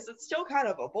many ways it's still kind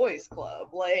of a boys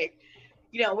club. Like,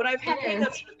 when I've had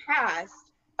hang-ups in the past,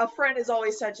 a friend has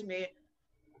always said to me,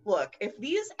 look, if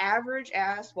these average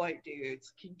ass white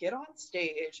dudes can get on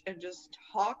stage and just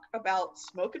talk about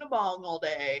smoking a bong all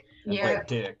day, like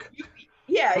dick.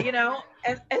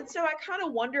 And so I kind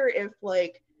of wonder if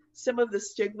like some of the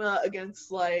stigma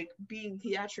against like being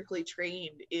theatrically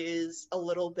trained is a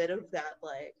little bit of that,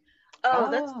 like,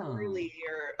 that's really,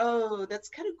 or that's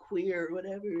kind of queer,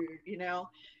 whatever,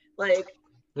 like.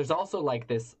 There's also like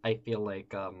this, I feel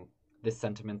like this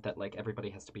sentiment that like everybody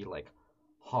has to be like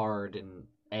hard and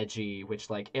edgy, which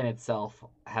like in itself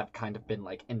have kind of been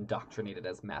like indoctrinated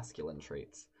as masculine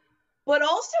traits. But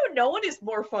also, no one is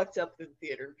more fucked up than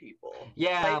theater people.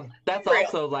 Yeah, like, that's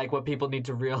also like what people need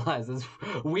to realize is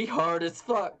we hard as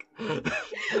fuck.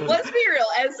 Let's be real.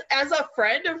 As a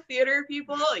friend of theater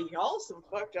people, y'all some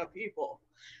fucked up people.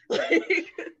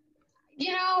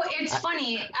 You know, it's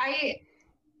funny.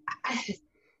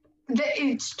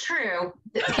 It's true.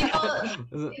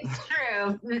 It's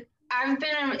true. I've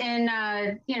been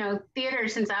in theater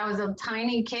since I was a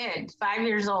tiny kid, 5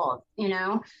 years old,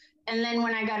 and then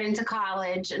when I got into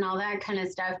college and all that kind of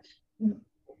stuff,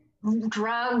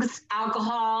 drugs,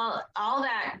 alcohol, all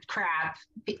that crap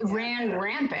ran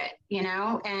rampant,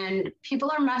 and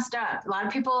people are messed up. A lot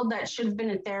of people that should have been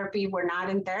in therapy were not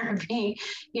in therapy,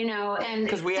 and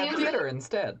because we have theater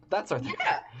instead. That's our thing.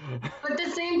 Yeah. But the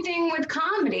same thing with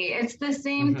comedy. It's the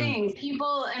same thing.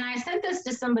 People, and I said this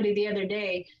to somebody the other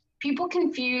day, people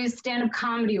confuse stand-up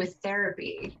comedy with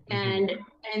therapy, and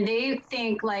they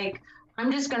think like, I'm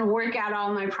just going to work out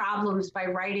all my problems by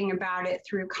writing about it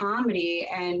through comedy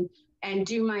and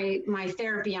do my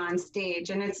therapy on stage.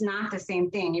 And it's not the same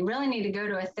thing. You really need to go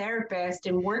to a therapist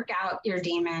and work out your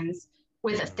demons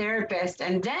with a therapist,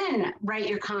 and then write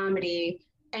your comedy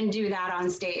and do that on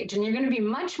stage. And you're going to be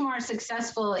much more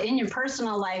successful in your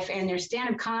personal life and your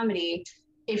stand-up comedy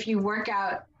if you work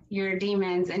out your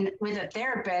demons and with a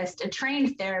therapist, a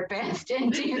trained therapist,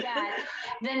 and do that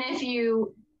than if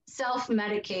you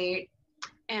self-medicate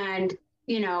and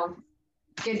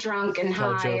get drunk and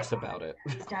tell high jokes about it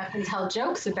and tell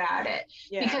jokes about it.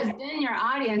 Yeah. Because then your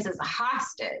audience is a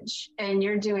hostage and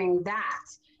you're doing that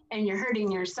and you're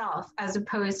hurting yourself as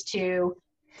opposed to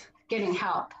getting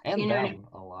help. And them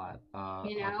a lot.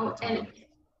 And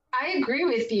I agree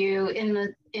with you in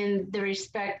the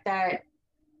respect that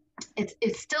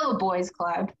it's still a boys'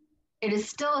 club. It is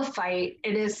still a fight.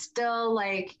 It is still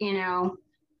like,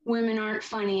 women aren't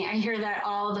funny. I hear that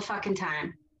all the fucking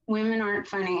time. Women aren't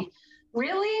funny.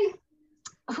 Really?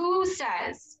 Who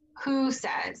says?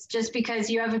 Just because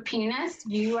you have a penis,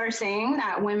 you are saying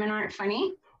that women aren't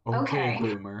funny? Okay.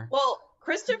 Boomer. Well,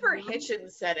 Christopher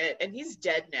Hitchens said it, and he's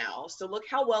dead now. So look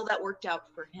how well that worked out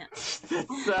for him.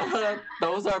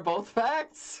 Those are both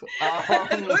facts.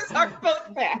 Those are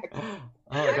both facts.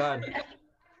 Oh, God. I've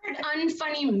heard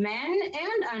unfunny men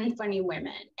and unfunny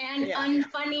women and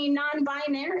unfunny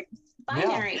non-binary.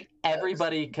 Yeah.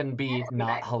 Everybody can be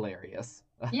not hilarious.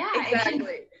 Yeah,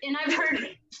 exactly. And I've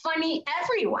heard funny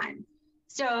everyone.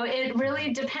 So it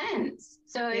really depends.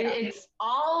 So it's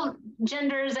all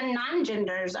genders and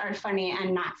non-genders are funny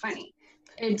and not funny.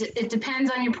 It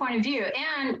depends on your point of view.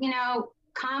 And,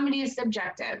 comedy is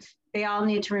subjective. They all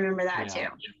need to remember that too.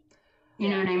 You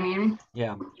know what I mean?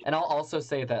 Yeah. And I'll also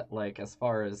say that, like, as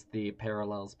far as the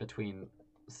parallels between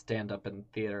stand-up and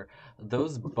theater,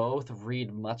 those both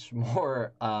read much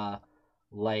more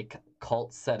like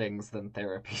cult settings than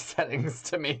therapy settings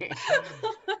to me.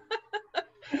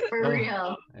 For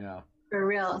real. Yeah. For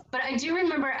real. But I do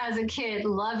remember as a kid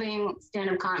loving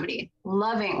stand-up comedy.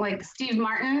 Like Steve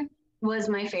Martin was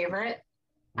my favorite.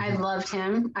 I loved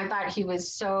him. I thought he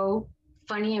was so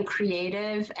funny and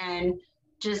creative and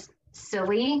just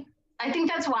silly. I think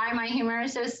that's why my humor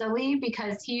is so silly,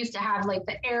 because he used to have like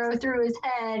the arrow through his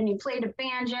head and he played a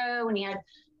banjo and he had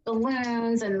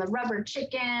balloons and the rubber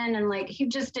chicken and like he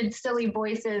just did silly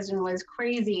voices and was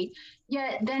crazy.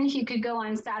 Yet then he could go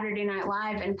on Saturday Night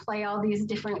Live and play all these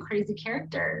different crazy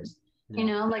characters,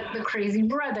 like the Crazy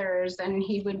Brothers, and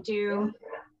he would do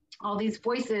all these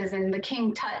voices and the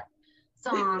King Tut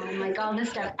song and like all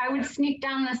this stuff. I would sneak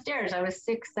down the stairs. I was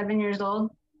 6, 7 years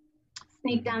old.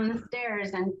 Sneak down the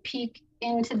stairs and peek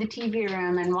into the TV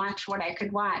room and watch what I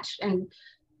could watch. And,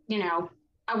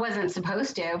 I wasn't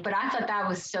supposed to, but I thought that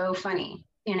was so funny,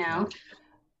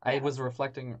 I was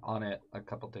reflecting on it a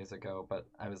couple days ago, but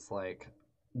I was like,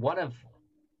 one of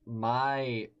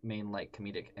my main like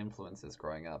comedic influences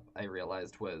growing up, I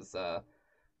realized was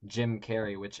Jim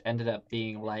Carrey, which ended up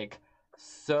being like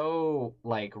so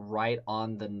like right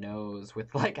on the nose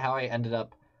with like how I ended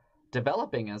up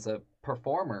developing as a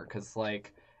performer, because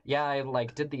like I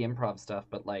like did the improv stuff,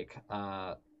 but like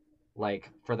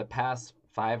for the past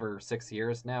 5 or 6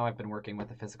 years now I've been working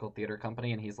with a physical theater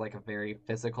company, and he's like a very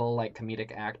physical like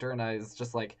comedic actor, and I was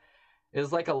just like, it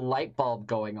was like a light bulb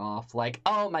going off, like,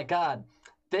 oh my god,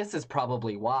 this is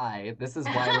probably why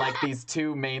like these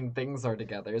two main things are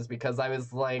together, is because I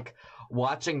was like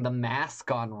watching The Mask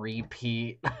on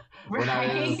repeat when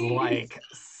I was like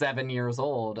 7 years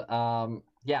old.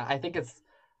 I think it's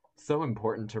so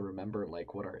important to remember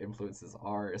like what our influences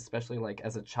are, especially like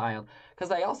as a child,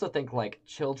 because I also think like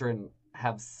children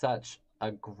have such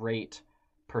a great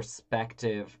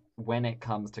perspective when it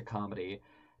comes to comedy,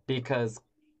 because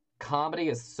comedy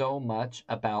is so much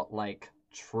about like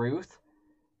truth,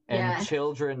 and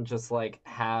children just like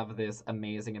have this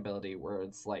amazing ability where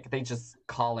it's like they just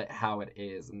call it how it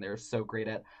is, and they're so great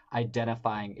at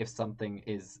identifying if something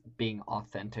is being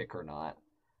authentic or not.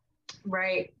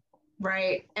 Right.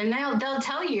 And they'll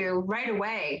tell you right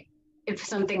away if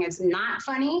something is not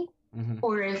funny,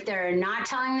 or if they're not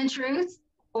telling the truth,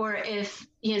 or if,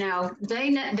 you know, they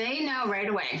know right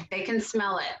away. They can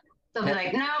smell it. They'll be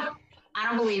like, no, I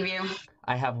don't believe you.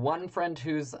 I have one friend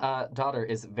whose daughter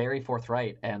is very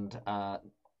forthright and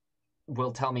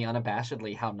will tell me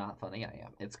unabashedly how not funny I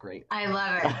am. It's great. I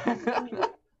love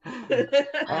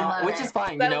it. Which is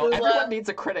fine. You know, everyone needs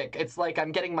a critic. It's like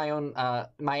I'm getting my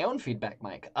own feedback,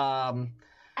 Mike.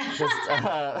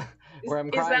 Where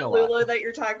I'm crying Is that Lula that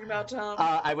you're talking about, Tom?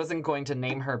 I wasn't going to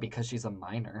name her because she's a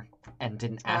minor and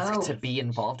didn't ask to be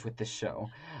involved with this show.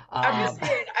 I'm just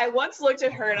saying, I once looked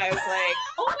at her and I was like,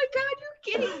 oh my God,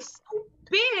 you're getting so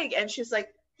big. And she's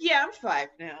like, yeah, I'm 5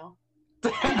 now.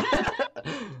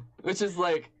 Which is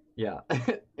like, yeah,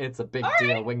 it's a big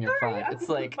deal when you're 5. It's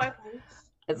like,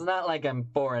 it's not like I'm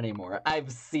 4 anymore.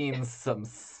 I've seen some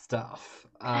stuff.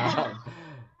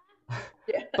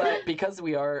 But because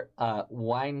we are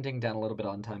winding down a little bit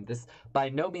on time, this by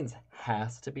no means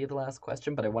has to be the last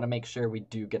question, but I want to make sure we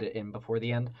do get it in before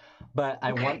the end. But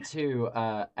I want to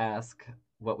ask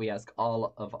what we ask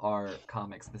all of our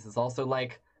comics. This is also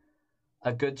like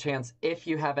a good chance if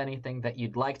you have anything that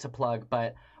you'd like to plug,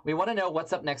 but we want to know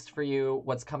what's up next for you,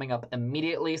 what's coming up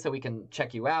immediately so we can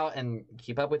check you out and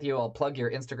keep up with you. I'll plug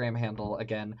your Instagram handle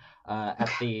again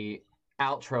at the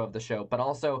outro of the show, but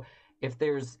also if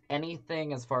there's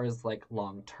anything as far as like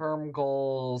long-term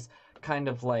goals, kind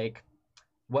of like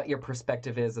what your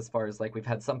perspective is as far as like we've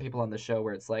had some people on the show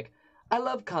where it's like, I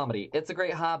love comedy, it's a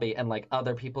great hobby, and like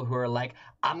other people who are like,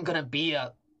 I'm gonna be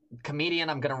a comedian,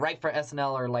 I'm gonna write for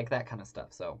SNL or like that kind of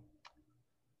stuff. So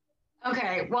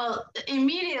okay, well,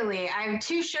 immediately I have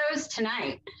 2 shows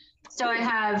tonight. So I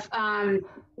have I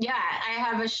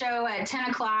have a show at 10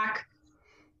 o'clock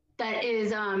that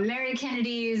is Mary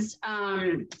Kennedy's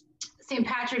St.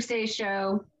 Patrick's Day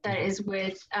show that is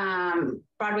with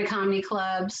Broadway Comedy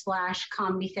Club /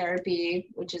 Comedy Therapy,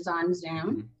 which is on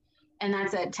Zoom. And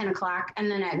that's at 10 o'clock.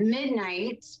 And then at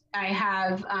midnight, I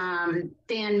have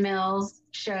Dan Mills'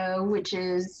 show, which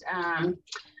is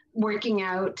working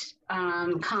out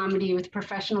comedy with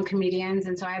professional comedians.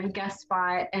 And so I have a guest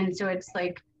spot. And so it's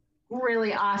like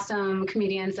really awesome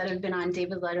comedians that have been on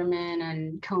David Letterman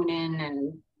and Conan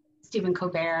and Stephen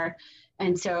Colbert.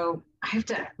 And so I have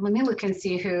to, let me look and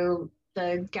see who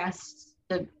the guests,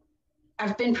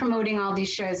 I've been promoting all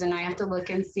these shows and I have to look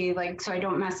and see, like, so I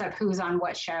don't mess up who's on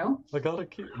what show. I gotta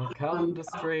keep my calendar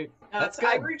straight. That's good.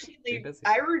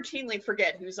 I routinely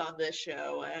forget who's on this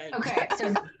show. And okay,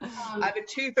 so I have a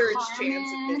 2/3 chance of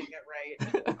getting it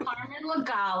right. Carmen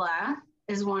Lagala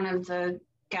is one of the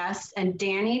guests, and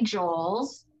Danny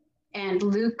Joles and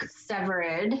Luke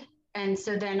Severid. And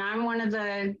so then I'm one of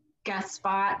the guest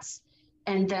spots.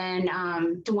 And then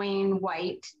Dwayne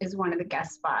White is one of the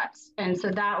guest spots. And so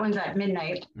that one's at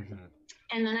midnight.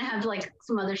 And then I have like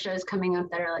some other shows coming up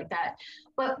that are like that.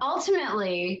 But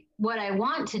ultimately, what I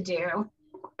want to do,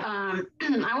 I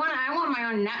want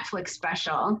my own Netflix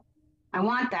special. I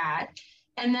want that.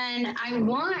 And then I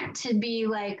want to be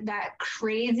like that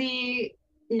crazy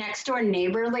next door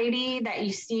neighbor lady that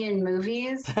you see in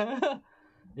movies. Yeah.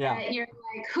 That you're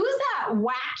like, who's that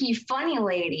wacky funny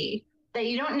lady? That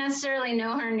you don't necessarily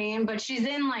know her name, but she's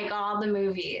in like all the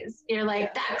movies. You're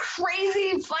like, that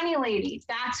crazy funny lady.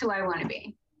 That's who I want to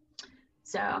be.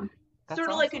 So sort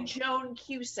of like a Joan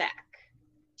Cusack.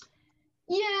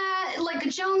 Yeah, like a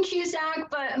Joan Cusack,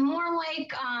 but more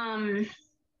like I'm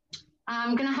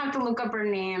gonna have to look up her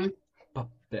name. But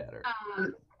better.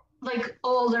 Like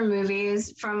older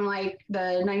movies from like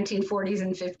the 1940s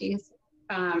and 50s.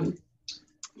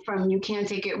 From You Can't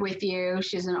Take It With You.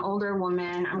 She's an older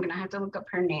woman. I'm gonna have to look up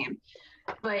her name,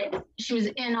 but she was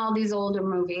in all these older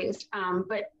movies.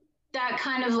 But that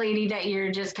kind of lady that you're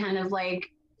just kind of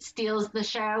like steals the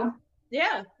show.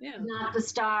 Yeah. Not the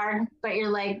star, but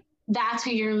you're like, that's who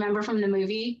you remember from the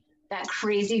movie. That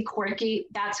crazy, quirky.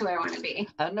 That's who I want to be.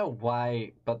 I don't know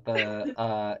why, but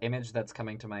the image that's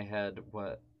coming to my head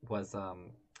was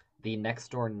the next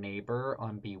door neighbor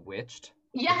on Bewitched.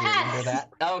 Yes. Do you remember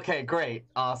that? Okay, great,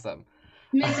 awesome.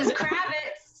 Mrs.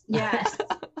 Kravitz. Yes.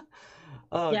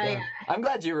 Oh, yeah, yeah. I'm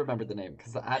glad you remembered the name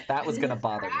because that was gonna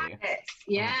bother me.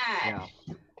 Yeah. Yeah.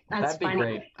 That's That'd be funny.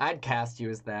 great. I'd cast you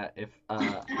as that if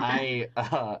I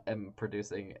am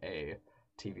producing a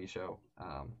TV show.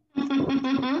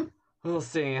 We'll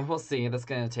see. That's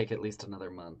gonna take at least another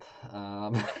month.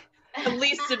 At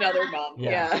least another month.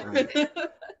 Yeah. Right.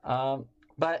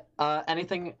 But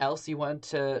anything else you want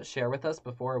to share with us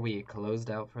before we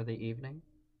closed out for the evening?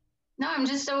 No, I'm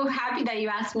just so happy that you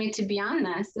asked me to be on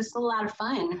this. This is a lot of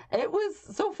fun. It was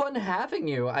so fun having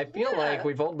you. I feel like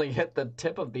we've only hit the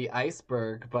tip of the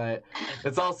iceberg, but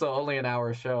it's also only an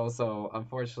hour show, so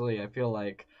unfortunately I feel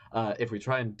like if we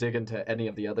try and dig into any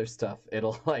of the other stuff,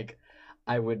 it'll like,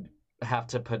 I would have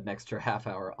to put an extra half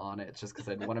hour on it just because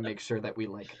I'd want to make sure that we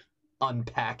like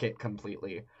unpack it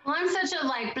completely. Well, I'm such a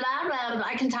like blah blah blah.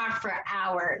 I can talk for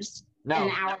hours. No.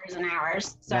 And hours and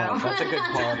hours. So no, that's a good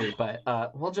quality. But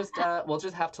we'll just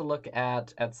have to look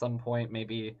at some point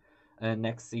maybe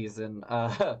next season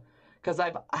because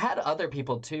I've had other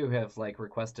people too who have like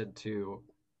requested to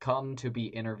come to be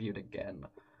interviewed again.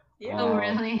 Yeah. Oh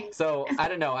really? So I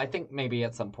don't know. I think maybe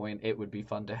at some point it would be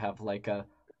fun to have like a,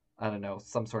 I don't know,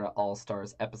 some sort of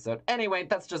All-Stars episode. Anyway,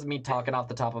 that's just me talking off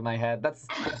the top of my head. That's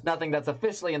nothing that's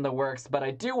officially in the works, but I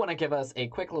do want to give us a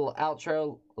quick little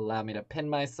outro. Allow me to pin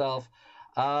myself.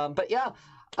 But yeah,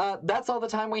 that's all the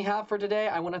time we have for today.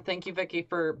 I want to thank you, Vicky,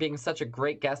 for being such a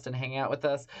great guest and hanging out with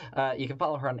us. You can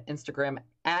follow her on Instagram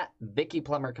at Vicky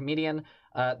Plummer Comedian.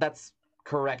 That's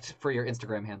correct for your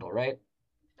Instagram handle, right?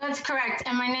 That's correct.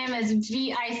 And my name is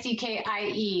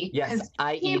Vickie. Yes,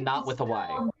 I-E, not with a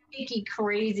Y. Vicky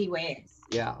crazy ways.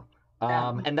 Yeah.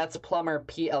 And that's Plummer,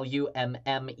 Plummer.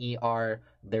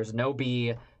 There's no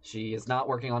B. She is not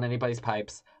working on anybody's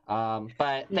pipes.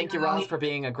 But thank you, Roz, for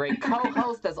being a great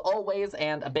co-host as always,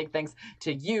 and a big thanks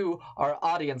to you, our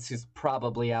audience, who's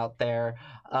probably out there.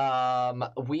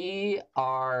 We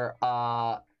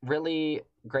are really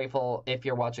grateful if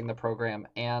you're watching the program,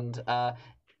 and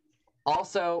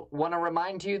also want to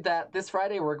remind you that this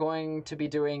Friday we're going to be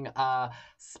doing a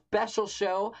special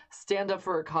show, Stand Up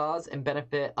for a Cause, in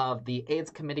benefit of the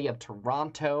AIDS Committee of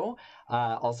Toronto,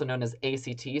 also known as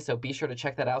ACT. So be sure to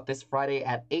check that out this Friday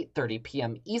at 8:30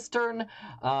 p.m. Eastern.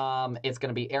 It's going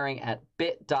to be airing at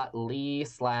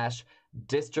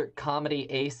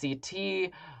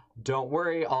bit.ly/districtcomedyACT. Don't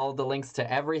worry, all the links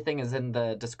to everything is in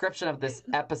the description of this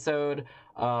episode.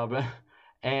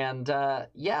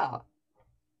 Yeah.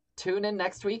 Tune in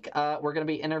next week. We're going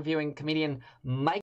to be interviewing comedian Mike